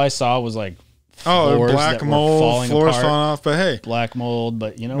mean, all I saw was like black mold, floors falling off. But hey, black mold.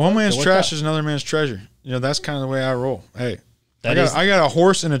 But you know, one man's trash is another man's treasure. You know, that's kind of the way I roll. Hey. I got a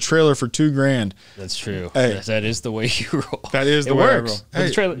horse and a trailer for $2,000. That's true. Hey, that is the way you roll. That is the way I roll.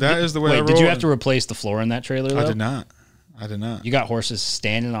 Hey, that is the way I roll. Did you have to replace the floor in that trailer, though? I did not. You got horses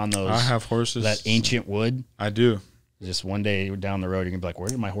standing on those. I have horses. That ancient wood. I do. Just one day down the road, you're going to be like, where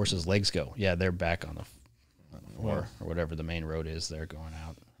did my horse's legs go? Yeah, they're back on the floor or whatever the main road is. They're going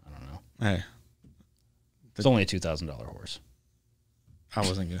out. I don't know. Hey. It's only a $2,000 horse. I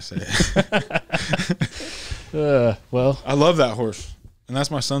wasn't going to say it. Well, I love that horse, and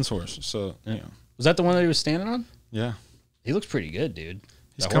that's my son's horse. So, you know. Was that the one that he was standing on? Yeah. He looks pretty good, dude.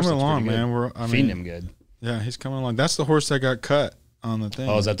 He's coming along, man. We're feeding him good. Yeah, he's coming along. That's the horse that got cut on the thing.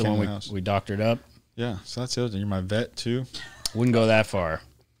 Oh, is that the one we doctored up? Yeah. So that's the other thing. You're my vet too. Wouldn't go that far.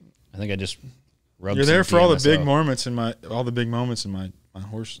 I think I just rubbed. You're there for all the big moments in my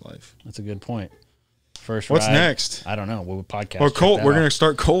horse life. That's a good point. What's next? I don't know. We'll podcast. Well, we're going to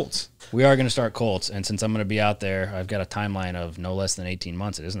start Colts. We are going to start Colts, and since I'm going to be out there, I've got a timeline of no less than 18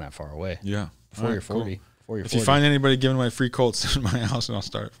 months. It isn't that far away. Yeah. Before you're 40. Cool. If you find anybody giving away free Colts in my house, and I'll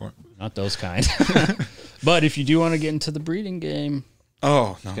start it for them. Not those kind. But if you do want to get into the breeding game.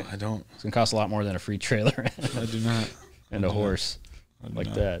 Oh, no, I don't. It's going to cost a lot more than a free trailer. I do not. And a horse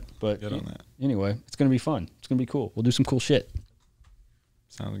like that. But get on that. Anyway, it's going to be fun. It's going to be cool. We'll do some cool shit.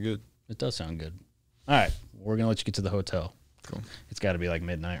 Sounds good. It does sound good. All right. We're going to let you get to the hotel. Cool. It's got to be like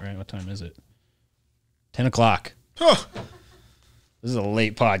midnight, right? What time is it? 10 o'clock. Oh. This is a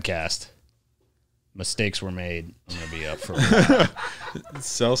late podcast. Mistakes were made. I'm going to be up for a while. It's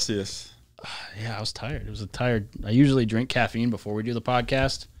Celsius. Yeah, I was tired. It was I usually drink caffeine before we do the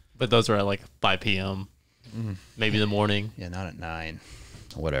podcast. But those are at like 5 p.m. Maybe in the morning. Yeah, not at 9.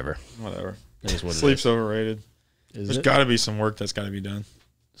 Whatever. It is what Sleep's overrated. There's got to be some work that's got to be done.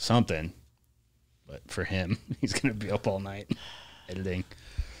 Something. But for him, he's going to be up all night editing.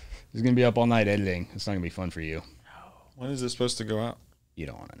 He's going to be up all night editing. It's not going to be fun for you. When is this supposed to go out? You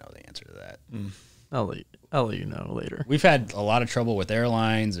don't want to know the answer to that. I'll let you know later. We've had a lot of trouble with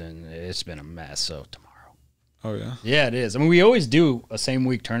airlines, and it's been a mess. So tomorrow. Oh, yeah? Yeah, it is. I mean, we always do a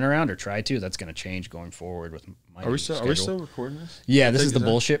same-week turnaround, or try to. That's going to change going forward with my schedule. Are we still recording this? Yeah, this is the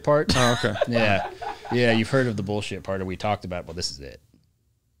bullshit part. Oh, okay. Yeah. Yeah, you've heard of the bullshit part, or we talked about, well, this is it.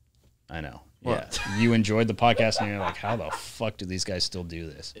 I know. What? Yeah, you enjoyed the podcast, and you're like, "How the fuck do these guys still do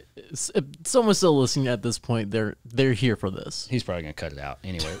this?" If someone's still listening at this point, they're here for this. He's probably gonna cut it out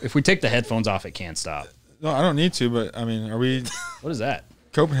anyway. If we take the headphones off, it can't stop. No, I don't need to. But I mean, are we? What is that?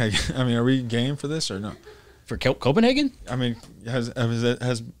 Copenhagen. I mean, are we game for this or no? For Copenhagen? I mean, has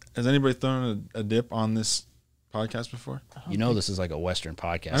anybody thrown a dip on this podcast before? You know, this is like a Western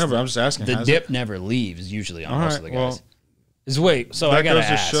podcast. I know, but I'm just asking. The dip never leaves usually on most of the guys. Wait, so I gotta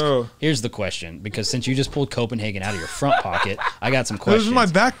ask. Here's the question, because since you just pulled Copenhagen out of your front pocket, I got some questions. This is my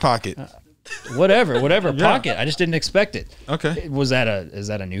back pocket. Whatever pocket. I just didn't expect it. Okay. Is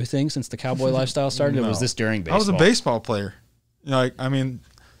that a new thing since the cowboy lifestyle started? No. Or was this during baseball? I was a baseball player. Like, I mean,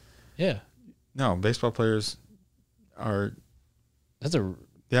 yeah. No, baseball players are.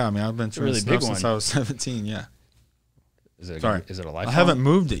 Yeah, I mean, I've been trying really to big snuff since one. I was 17. Yeah. Is it Sorry. is it a lifelong? I haven't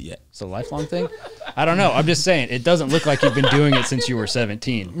moved it yet. It's a lifelong thing? I don't know. I'm just saying. It doesn't look like you've been doing it since you were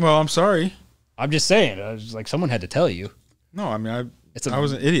 17. Well, I'm sorry. I'm just saying. I was like, someone had to tell you. No, I mean, It's I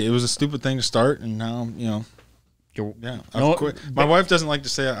was an idiot. It was a stupid thing to start, and now, I've No, quit. My wife doesn't like to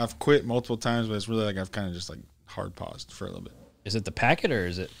say I've quit multiple times, but it's really like I've kind of just like hard paused for a little bit. Is it the packet or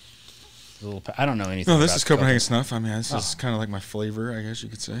is it the little? I don't know anything. No, this about is Copenhagen snuff. I mean, this is kind of like my flavor, I guess you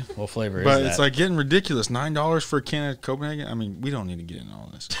could say. What flavor But is that? it's like getting ridiculous. $9 for a can of Copenhagen. I mean, we don't need to get into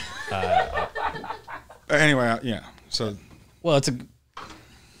all this. Anyway, yeah. So, well,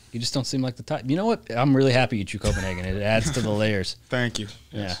 you just don't seem like the type. You know what? I'm really happy you chew Copenhagen. It adds to the layers. thank you.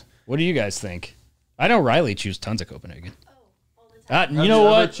 Yeah. Yes. What do you guys think? I know Riley chews tons of Copenhagen. You Have know ever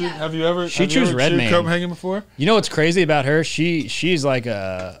what? have you ever? She have you chews ever Red chewed Man. Copenhagen before? You know what's crazy about her? She's like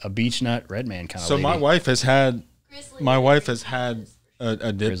a beach nut red man kind of So lady. my wife has had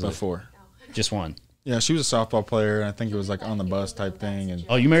a dip Grizzly. before. Just one. Yeah, she was a softball player, and I think it was like on the bus type thing. And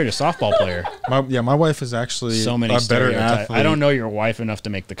Oh, you married a softball player. my wife is actually So many a better stereotypes. athlete. I don't know your wife enough to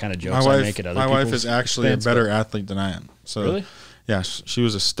make the kind of jokes I make at other my wife people's is actually a events, better but- athlete than I am. So Really? yeah, she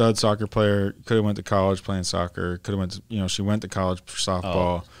was a stud soccer player. Could have went to college playing soccer. Could have went to, she went to college for softball.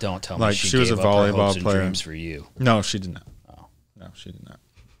 Oh, don't tell me Like, she was gave a up her volleyball hopes and player. dreams for you. No, she did not. Oh. No, she did not.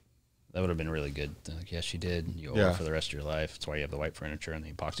 That would have been really good. Like, yes, she did. You owe her for the rest of your life. That's why you have the white furniture and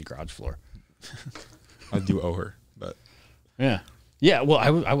the epoxy garage floor. I do owe her, but Yeah. Yeah, well,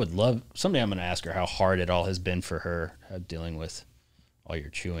 I would love someday I'm going to ask her how hard it all has been for her dealing with all your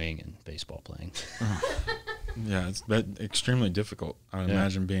chewing and baseball playing. yeah, it's extremely difficult. I would Yeah.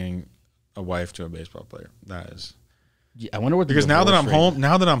 imagine being a wife to a baseball player. That is Yeah, I wonder what the because now that I'm divorce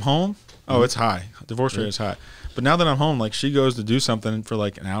rate- home, oh, it's high. Divorce rate is high. But now that I'm home, like she goes to do something for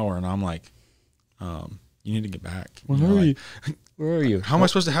like an hour, and I'm like, you need to get back. Where are you? Where are you? How am I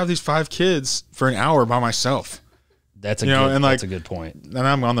supposed to have these 5 kids for an hour by myself? That's a You know, good, and, like- that's a good point. And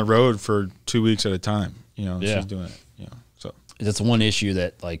I'm on the road for 2 weeks at a time. Yeah. She's doing it. So That's one issue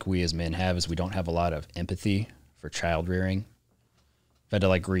that like we as men have is we don't have a lot of empathy for child rearing. I've had to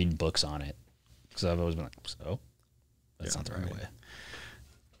like read books on it because I've always been like, so that's not the right way.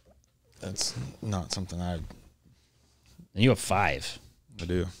 that's not something I And you have 5.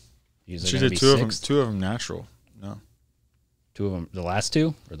 do. Is there She gonna did be 2 of them. sixth? 2 of them natural. No, 2 of them. The last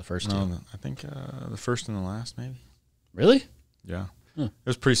 2 or the first 2? no. I think the first and the last, maybe. Really? Yeah, Huh. it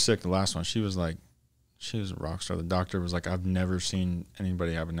was pretty sick. The last one, she was a rock star. The doctor was like, I've never seen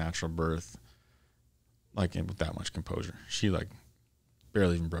anybody have a natural birth like with that much composure. She like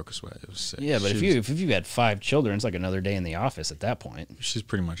barely even broke a sweat. It was sick. Yeah, but She if you had 5 children, it's like another day in the office at that point. she's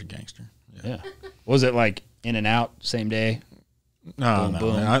pretty much a gangster. Yeah. Was it like in and out same day? No, Boom, no,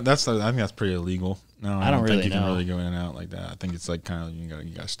 boom. man. I think that's pretty illegal. No, I don't think really you know. can really go in and out like that. I think it's like kind of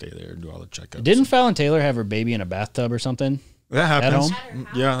you gotta stay there and do all the checkups. Didn't Fallon Taylor have her baby in a bathtub or something? that happens? home?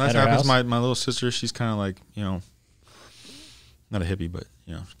 Yeah, that At her happens. house? My little sister, she's kind of like not a hippie, but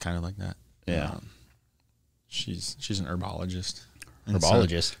kind of like that. Yeah. She's an herbologist. And so-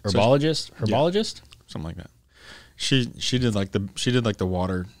 Herbologist? something like that. She did like the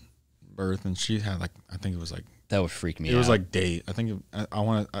water birth, and she had like I think it was like That would freak me out. it was like day. I think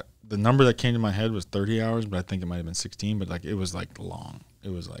the number that came to my head was 30 hours, but I think it might have been 16. But like it was like long. It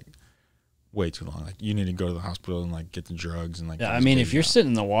was like way too long. Like you need to go to the hospital and like get the drugs and like. Yeah, get I this mean, baby if you're out.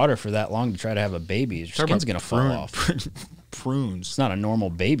 sitting in the water for that long to try to have a baby, your Talk skin's about gonna fall off. Prunes. It's not a normal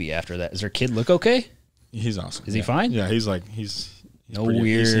baby after that. Does her kid look okay? He's awesome. Is he fine? Yeah, he's No pretty,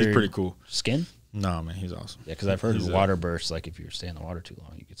 he's weird pretty cool. skin? No, man, he's awesome. Yeah, because I've heard He's water bursts. Like if you stay in the water too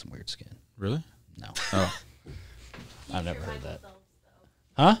long, you get some weird skin. Really? No, Oh, I've never heard that.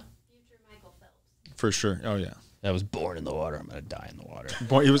 Huh? for sure. Oh yeah. I was born in the water. I'm gonna die in the water.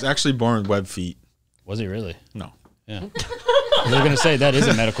 He was actually born with web feet. Was he really? No, Yeah. I was gonna say that is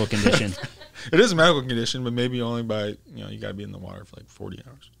a medical condition. it is a medical condition, but maybe only by you got to be in the water for like 40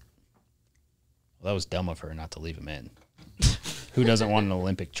 hours. Well, that was dumb of her not to leave him in. Who doesn't want an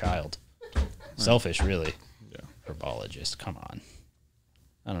Olympic child? Selfish, really. Yeah. Herbologist, come on.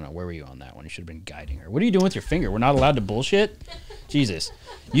 I don't know. Where were you on that one? You should have been guiding her. What are you doing with your finger? We're not allowed to bullshit? Jesus.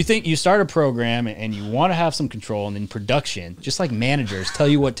 You think you start a program and you want to have some control, and then production, just like managers, tell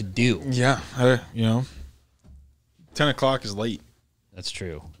you what to do. Yeah, 10 o'clock is late. That's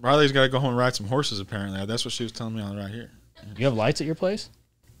true. Riley's got to go home and ride some horses, apparently. That's what she was telling me on the right here. You have lights at your place?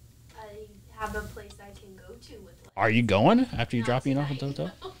 I have a place I can go to with lights. Are you going after you drop Ian off at tonight.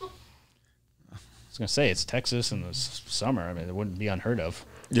 Toto? I was going to say, it's Texas in the summer. I mean, it wouldn't be unheard of.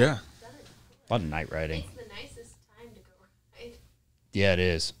 Yeah. A lot of night riding. It's the nicest time to go ride. Yeah, it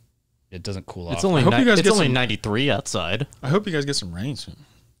is. It doesn't cool off. It's only I hope you guys it's get only some- 93 outside. I hope you guys get some rain soon.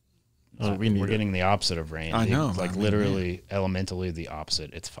 We're getting the opposite of rain. I know. It's like literally, elementally the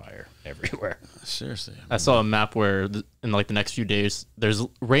opposite. It's fire everywhere. Seriously. I saw a map where in like the next few days, there's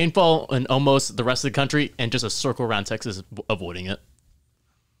rainfall in almost the rest of the country and just a circle around Texas avoiding it.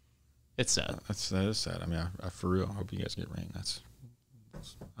 It's sad. That is sad. I mean, I for real hope you guys get rain.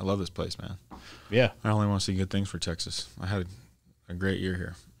 I love this place, man. Yeah. I only want to see good things for Texas. I had a great year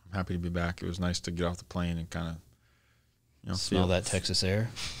here. I'm happy to be back. It was nice to get off the plane and kind of, smell that Texas air.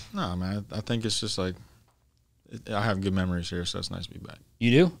 No, man. I think it's just like I have good memories here, so it's nice to be back.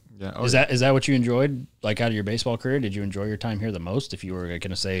 You do? Yeah. Is that what you enjoyed, like, out of your baseball career? Did you enjoy your time here the most? If you were going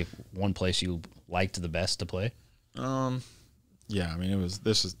to say one place you liked the best to play? Yeah. I mean,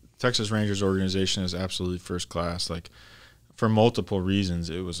 Texas Rangers organization is absolutely first class. Like, for multiple reasons,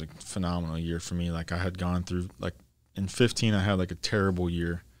 it was a phenomenal year for me. Like, I had gone through, like, in 2015, I had like a terrible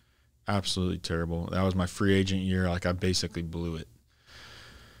year, absolutely terrible. That was my free agent year. Like, I basically blew it.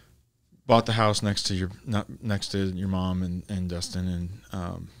 Bought the house next to your mom and Dustin,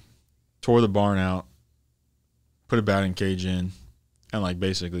 and tore the barn out, put a batting cage in, and like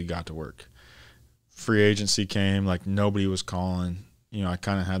basically got to work. Free agency came, like nobody was calling. I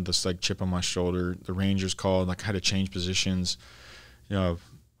kind of had this like chip on my shoulder. The Rangers called, like I had to change positions. It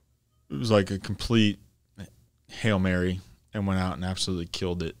was like a complete Hail Mary, and went out and absolutely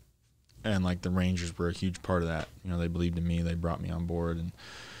killed it. And like the Rangers were a huge part of that. They believed in me. They brought me on board and,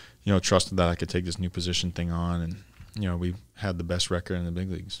 trusted that I could take this new position thing on. And, we had the best record in the big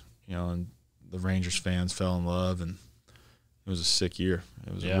leagues, and the Rangers fans fell in love, and it was a sick year.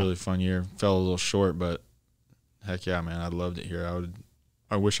 It was a really fun year. Fell a little short, but heck yeah, man, I loved it here.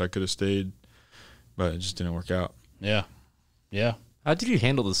 I wish I could have stayed, but it just didn't work out. Yeah. Yeah. How did you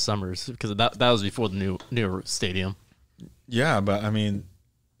handle the summers? Because that was before the new stadium. Yeah, but I mean,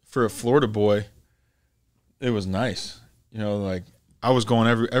 for a Florida boy, it was nice. Like I was going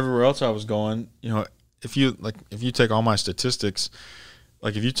everywhere else I was going. If you take all my statistics,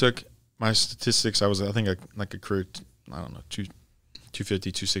 like if you took my statistics, I was I think like a career, I don't know,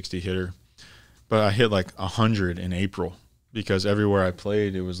 250, 260 hitter, but I hit like 100 in April because everywhere I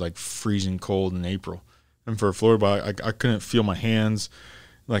played it was like freezing cold in April. And for a Florida boy, I couldn't feel my hands.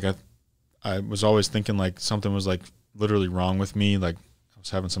 Like I was always thinking like something was like literally wrong with me. Like I was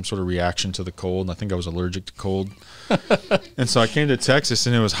having some sort of reaction to the cold, and I think I was allergic to cold. And so I came to Texas,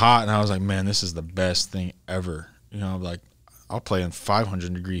 and it was hot, and I was like, man, this is the best thing ever. Like I'll play in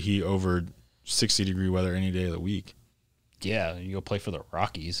 500-degree heat over 60-degree weather any day of the week. Yeah, you go play for the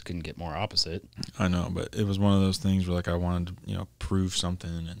Rockies. Couldn't get more opposite. I know, but it was one of those things where like I wanted to, prove something,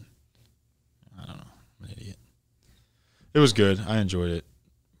 and I don't know. I'm an idiot. It was good. I enjoyed it.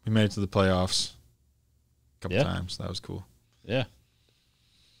 We made it to the playoffs a couple times. That was cool. Yeah.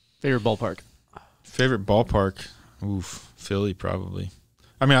 Favorite ballpark? Favorite ballpark? Oof, Philly probably.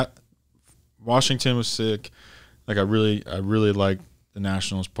 I mean, Washington was sick. Like I really liked the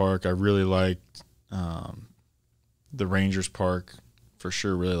Nationals Park. I really liked the Rangers Park for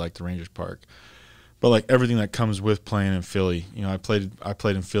sure. Really liked the Rangers Park. But like everything that comes with playing in Philly, I played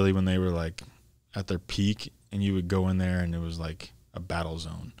in Philly when they were like at their peak, and you would go in there and it was like a battle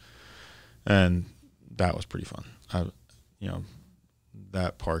zone, and that was pretty fun.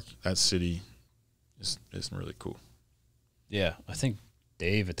 That park, that city is really cool. Yeah, I think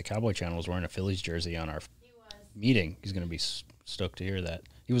Dave at the Cowboy Channel was wearing a Phillies jersey on our meeting. He's going to be stoked to hear that.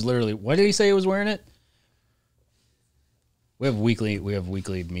 He was literally, why did he say he was wearing it? We have weekly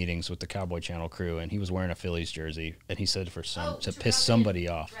meetings with the Cowboy Channel crew, and he was wearing a Phillies jersey, and he said to piss somebody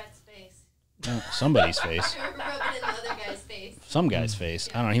off. No, somebody's face. Rub it in the other guy's face. Some guy's face.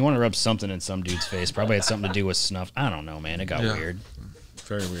 I don't know. He wanted to rub something in some dude's face. Probably had something to do with snuff. I don't know, man. It got weird.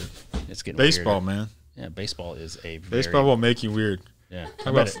 Very weird. It's getting baseball, weirder. man. Yeah, baseball is baseball will make you weird. Yeah.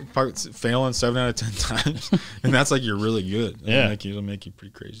 How about failing 7 out of 10 times, and that's like you're really good. It'll make you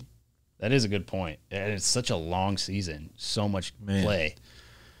pretty crazy. That is a good point. And it's such a long season, so much play.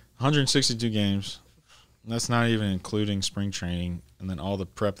 162 games. That's not even including spring training, and then all the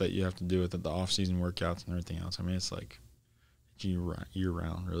prep that you have to do with it, the off-season workouts and everything else. I mean, it's like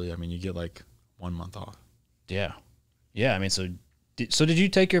year-round, really. I mean, you get like 1 month off. Yeah. Yeah, I mean, so did you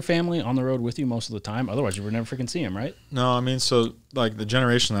take your family on the road with you most of the time? Otherwise, you would never freaking see them, right? No, I mean, so like the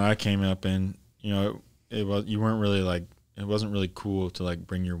generation that I came up in, it wasn't really cool to like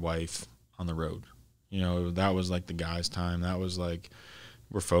bring your wife on the road. That was like the guys' time. That was like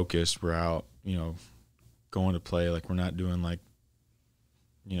we're focused, we're out, going to play. Like we're not doing like,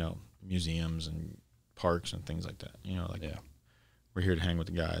 museums and parks and things like that. We're here to hang with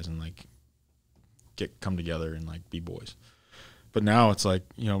the guys and like come together and like be boys. But now it's like,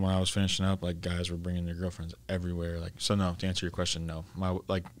 you know, when I was finishing up, like guys were bringing their girlfriends everywhere. Like, so no, to answer your question, no.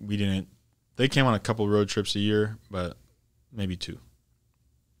 They came on a couple road trips a year, but maybe 2.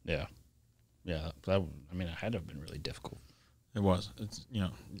 Yeah. Yeah. That, I mean, it had to have been really difficult. It was. It's, you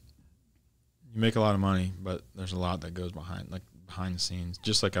know, you make a lot of money, but there's a lot that goes behind the scenes,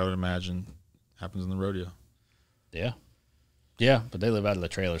 just like I would imagine happens in the rodeo. Yeah. Yeah, but they live out of the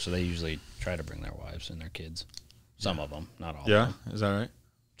trailer, so they usually try to bring their wives and their kids. Some of them, not all of them. Yeah, is that right?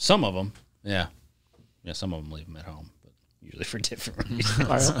 Some of them, yeah. Yeah, some of them leave them at home, but usually for different reasons.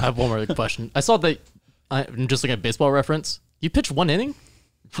 All right, I have one more question. I saw that, I'm just looking at baseball reference. You pitched 1 inning?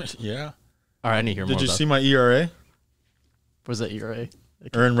 Yeah. All right, I need to hear more Did you about see my ERA? What was that ERA?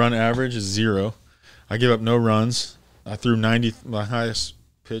 Earned run average is 0. I give up no runs. I threw 90. My highest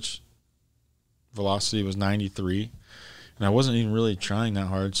pitch velocity was 93. And I wasn't even really trying that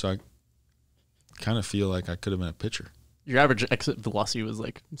hard, so I kind of feel like I could have been a pitcher. Your average exit velocity was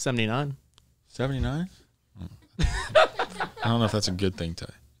like 79. 79? I don't know if that's a good thing, Ty.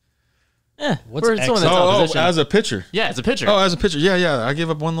 What's for someone that's out of position. As a pitcher. Yeah, as a pitcher. Oh, as a pitcher. Yeah. I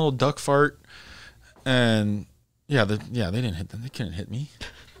gave up one little duck fart, and they didn't hit them. They couldn't hit me.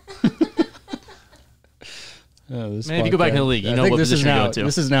 Man, if you go back in the league, you know what position you go to.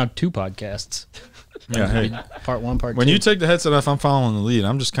 This is now 2 podcasts. Yeah, hey. Part 1, part 2. When you take the headset off, I'm following the lead.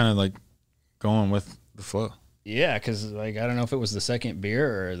 I'm just kind of like going with the flow. Yeah, because like I don't know if it was the second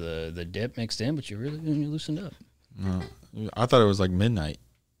beer or the dip mixed in, but you loosened up. No, I thought it was like midnight.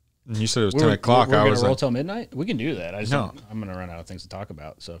 And you said it was 10 o'clock. We're I going was to roll like, till midnight? We can do that. I'm going to run out of things to talk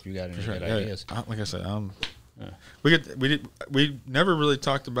about. So if you got any good ideas. Like I said, we never really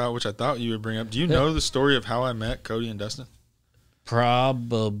talked about, which I thought you would bring up. Do you know the story of how I met Cody and Dustin?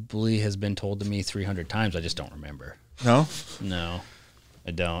 Probably has been told to me 300 times. I just don't remember. No? No,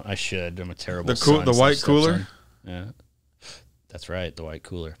 I don't. I should. I'm a terrible The white cooler? Yeah. That's right, the white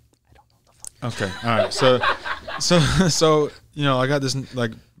cooler. I don't know the fuck. Okay. All right. So you know, I got this,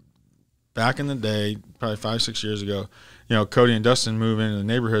 like, back in the day, probably 5-6 years ago, you know, Cody and Dustin move into the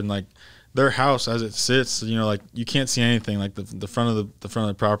neighborhood, and like their house as it sits, you know, like you can't see anything. Like the front of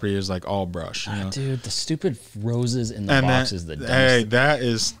the property is like all brush. You know? Dude, the stupid roses in the box is the dumbest. Hey, that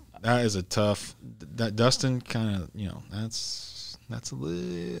is a tough. That Dustin kind of, you know, that's a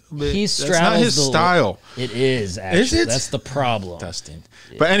little bit. He straddles that's not his style. It is actually. Is it? That's the problem, Dustin.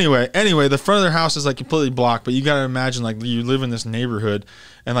 Yeah. But anyway, the front of their house is like completely blocked. But you got to imagine, like, you live in this neighborhood,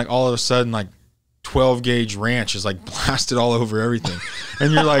 and like all of a sudden, like 12 gauge ranch is like blasted all over everything,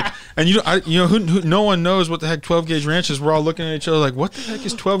 and you're like, and who no one knows what the heck 12 gauge ranch is. We're all looking at each other like, what the heck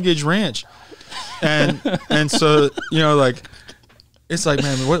is 12 gauge ranch? And so, you know, like, it's like,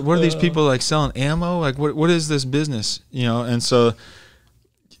 man, what are these people like selling ammo? Like, what is this business? You know, and so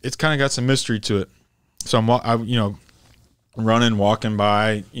it's kind of got some mystery to it. So I'm you know, walking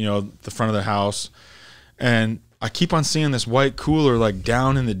by, you know, the front of the house, and I keep on seeing this white cooler like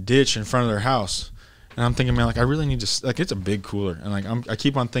down in the ditch in front of their house. And I'm thinking, man, like I really need to, like, it's a big cooler. And like I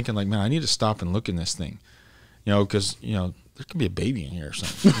keep on thinking, like, man, I need to stop and look in this thing. You know, because, you know, there could be a baby in here or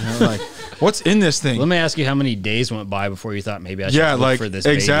something. You know, like, what's in this thing? Let me ask you how many days went by before you thought maybe I should look for this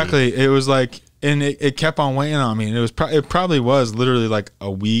baby. Exactly. It was like, and it kept on weighing on me. And it probably was literally like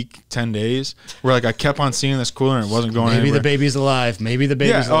a week, 10 days, where like I kept on seeing this cooler and it wasn't going anywhere. Maybe the baby's alive. Maybe the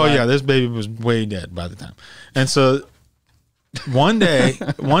baby's alive. Oh yeah, this baby was way dead by the time. And so one day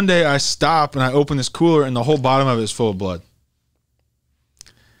I stop and I open this cooler and the whole bottom of it is full of blood.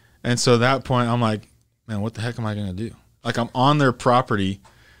 And so at that point I'm like, man, what the heck am I gonna do? Like, I'm on their property,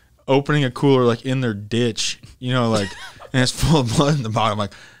 opening a cooler like in their ditch, you know, like, and it's full of blood in the bottom.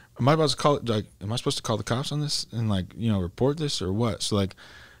 Like, am I supposed to call the cops on this and, like, you know, report this or what? So like,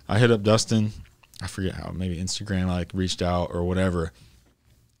 I hit up Dustin. I forget how, maybe Instagram, I like reached out or whatever.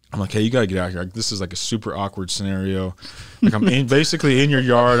 I'm like, hey, you got to get out here. Like, this is like a super awkward scenario. Like, I'm basically in your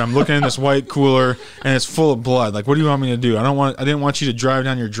yard. I'm looking in this white cooler and it's full of blood. Like, what do you want me to do? I didn't want you to drive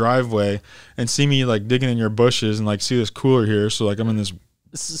down your driveway and see me like digging in your bushes and like see this cooler here. So like, I'm in this.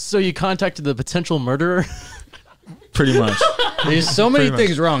 So you contacted the potential murderer? Pretty much. There's so many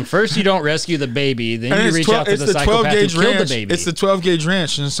things wrong. First, you don't rescue the baby. Then you reach out to the psychopath who killed the baby. It's the 12 gauge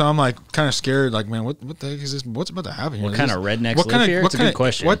ranch. And so I'm like kind of scared. Like, man, what the heck is this? What's about to happen here? What kind of rednecks live here? It's a good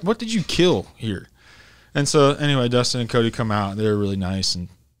question. What did you kill here? And so anyway, Dustin and Cody come out. They're really nice. And,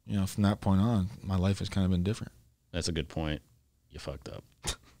 you know, from that point on, my life has kind of been different. That's a good point. You fucked up.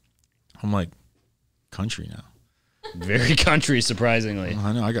 I'm like country now. Very country, surprisingly. Well,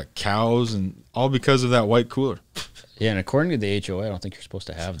 I know. I got cows and all because of that white cooler. Yeah, and according to the HOA, I don't think you're supposed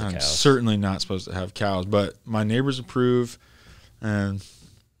to have the cows. I'm certainly not supposed to have cows, but my neighbors approve, and,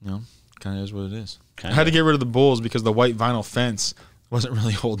 you know, kind of is what it is. I had to get rid of the bulls because the white vinyl fence wasn't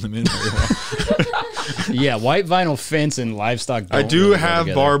really holding them in very well. Yeah, white vinyl fence and livestock. I do have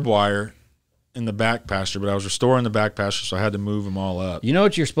barbed wire in the back pasture, but I was restoring the back pasture, so I had to move them all up. You know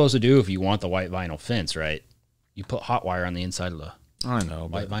what you're supposed to do if you want the white vinyl fence, right? You put hot wire on the inside of the I know,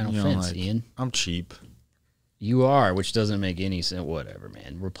 white but, vinyl you know, fence, like, Ian. I'm cheap. You are, which doesn't make any sense. Whatever,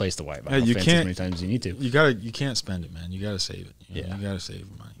 man. Replace the white vinyl you fence can't, as many times as you need to. You can't spend it, man. You gotta save it. You gotta save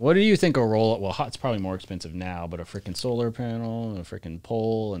money. What do you think a roll? Well, it's probably more expensive now, but a freaking solar panel, and a freaking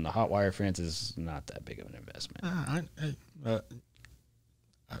pole, and the hot wire fence is not that big of an investment.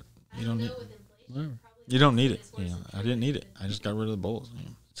 You don't need. You don't need it. You know, I didn't need it. I just got rid of the bulls. You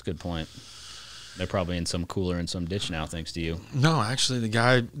know. That's a good point. They're probably in some cooler in some ditch now, thanks to you. No, actually, the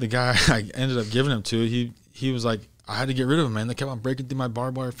guy I ended up giving them to, he was like, I had to get rid of them, man. They kept on breaking through my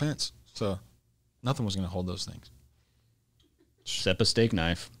barbed wire fence, so nothing was going to hold those things. Except a steak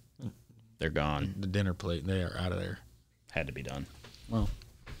knife. They're gone. The dinner plate, they are out of there. Had to be done. Well,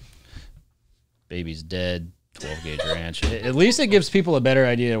 baby's dead. 12-gauge ranch. At least it gives people a better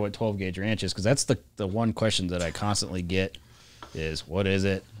idea of what 12-gauge ranch is, because that's the one question that I constantly get is, what is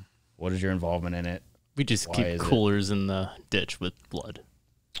it? What is your involvement in it? We just Why keep coolers in the ditch with blood.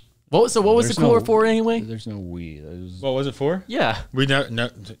 What was the There's cooler no- for anyway? There's no we. What was it for? Yeah. We no,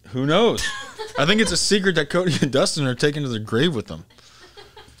 who knows? I think it's a secret that Cody and Dustin are taking to the grave with them.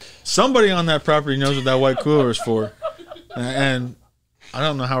 Somebody on that property knows what that white cooler is for, and I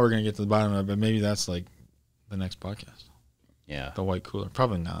don't know how we're gonna get to the bottom of it, but maybe that's like the next podcast. Yeah, the white cooler.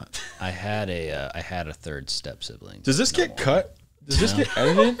 Probably not. I had a third step sibling. Does this get cut? Does this get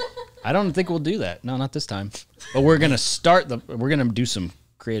edited? I don't think we'll do that. No, not this time. But we're gonna we're gonna do some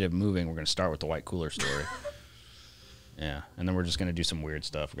creative moving. We're gonna start with the white cooler story. Yeah, and then we're just gonna do some weird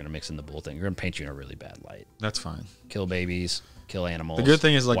stuff. We're gonna mix in the bull thing. We're gonna paint you in a really bad light. That's fine. Kill babies, kill animals. The good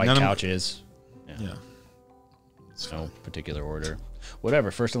thing is, like, white none of couches. Yeah. It's no particular order.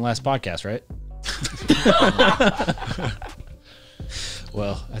 Whatever. First and last podcast, right?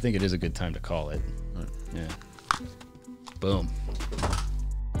 Well, I think it is a good time to call it. Yeah. Boom.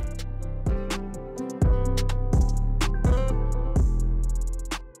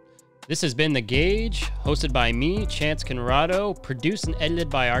 This has been The Gauge, hosted by me, Chance Conrado, produced and edited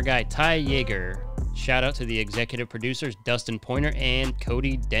by our guy Ty Yeager. Shout out to the executive producers Dustin Pointer and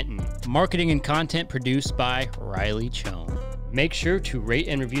Cody Denton. Marketing and content produced by Riley Chone. Make sure to rate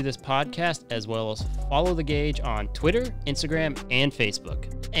and review this podcast, as well as follow The Gauge on Twitter, Instagram, and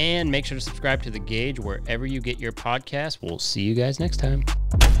Facebook. And make sure to subscribe to The Gauge wherever you get your podcasts. We'll see you guys next time.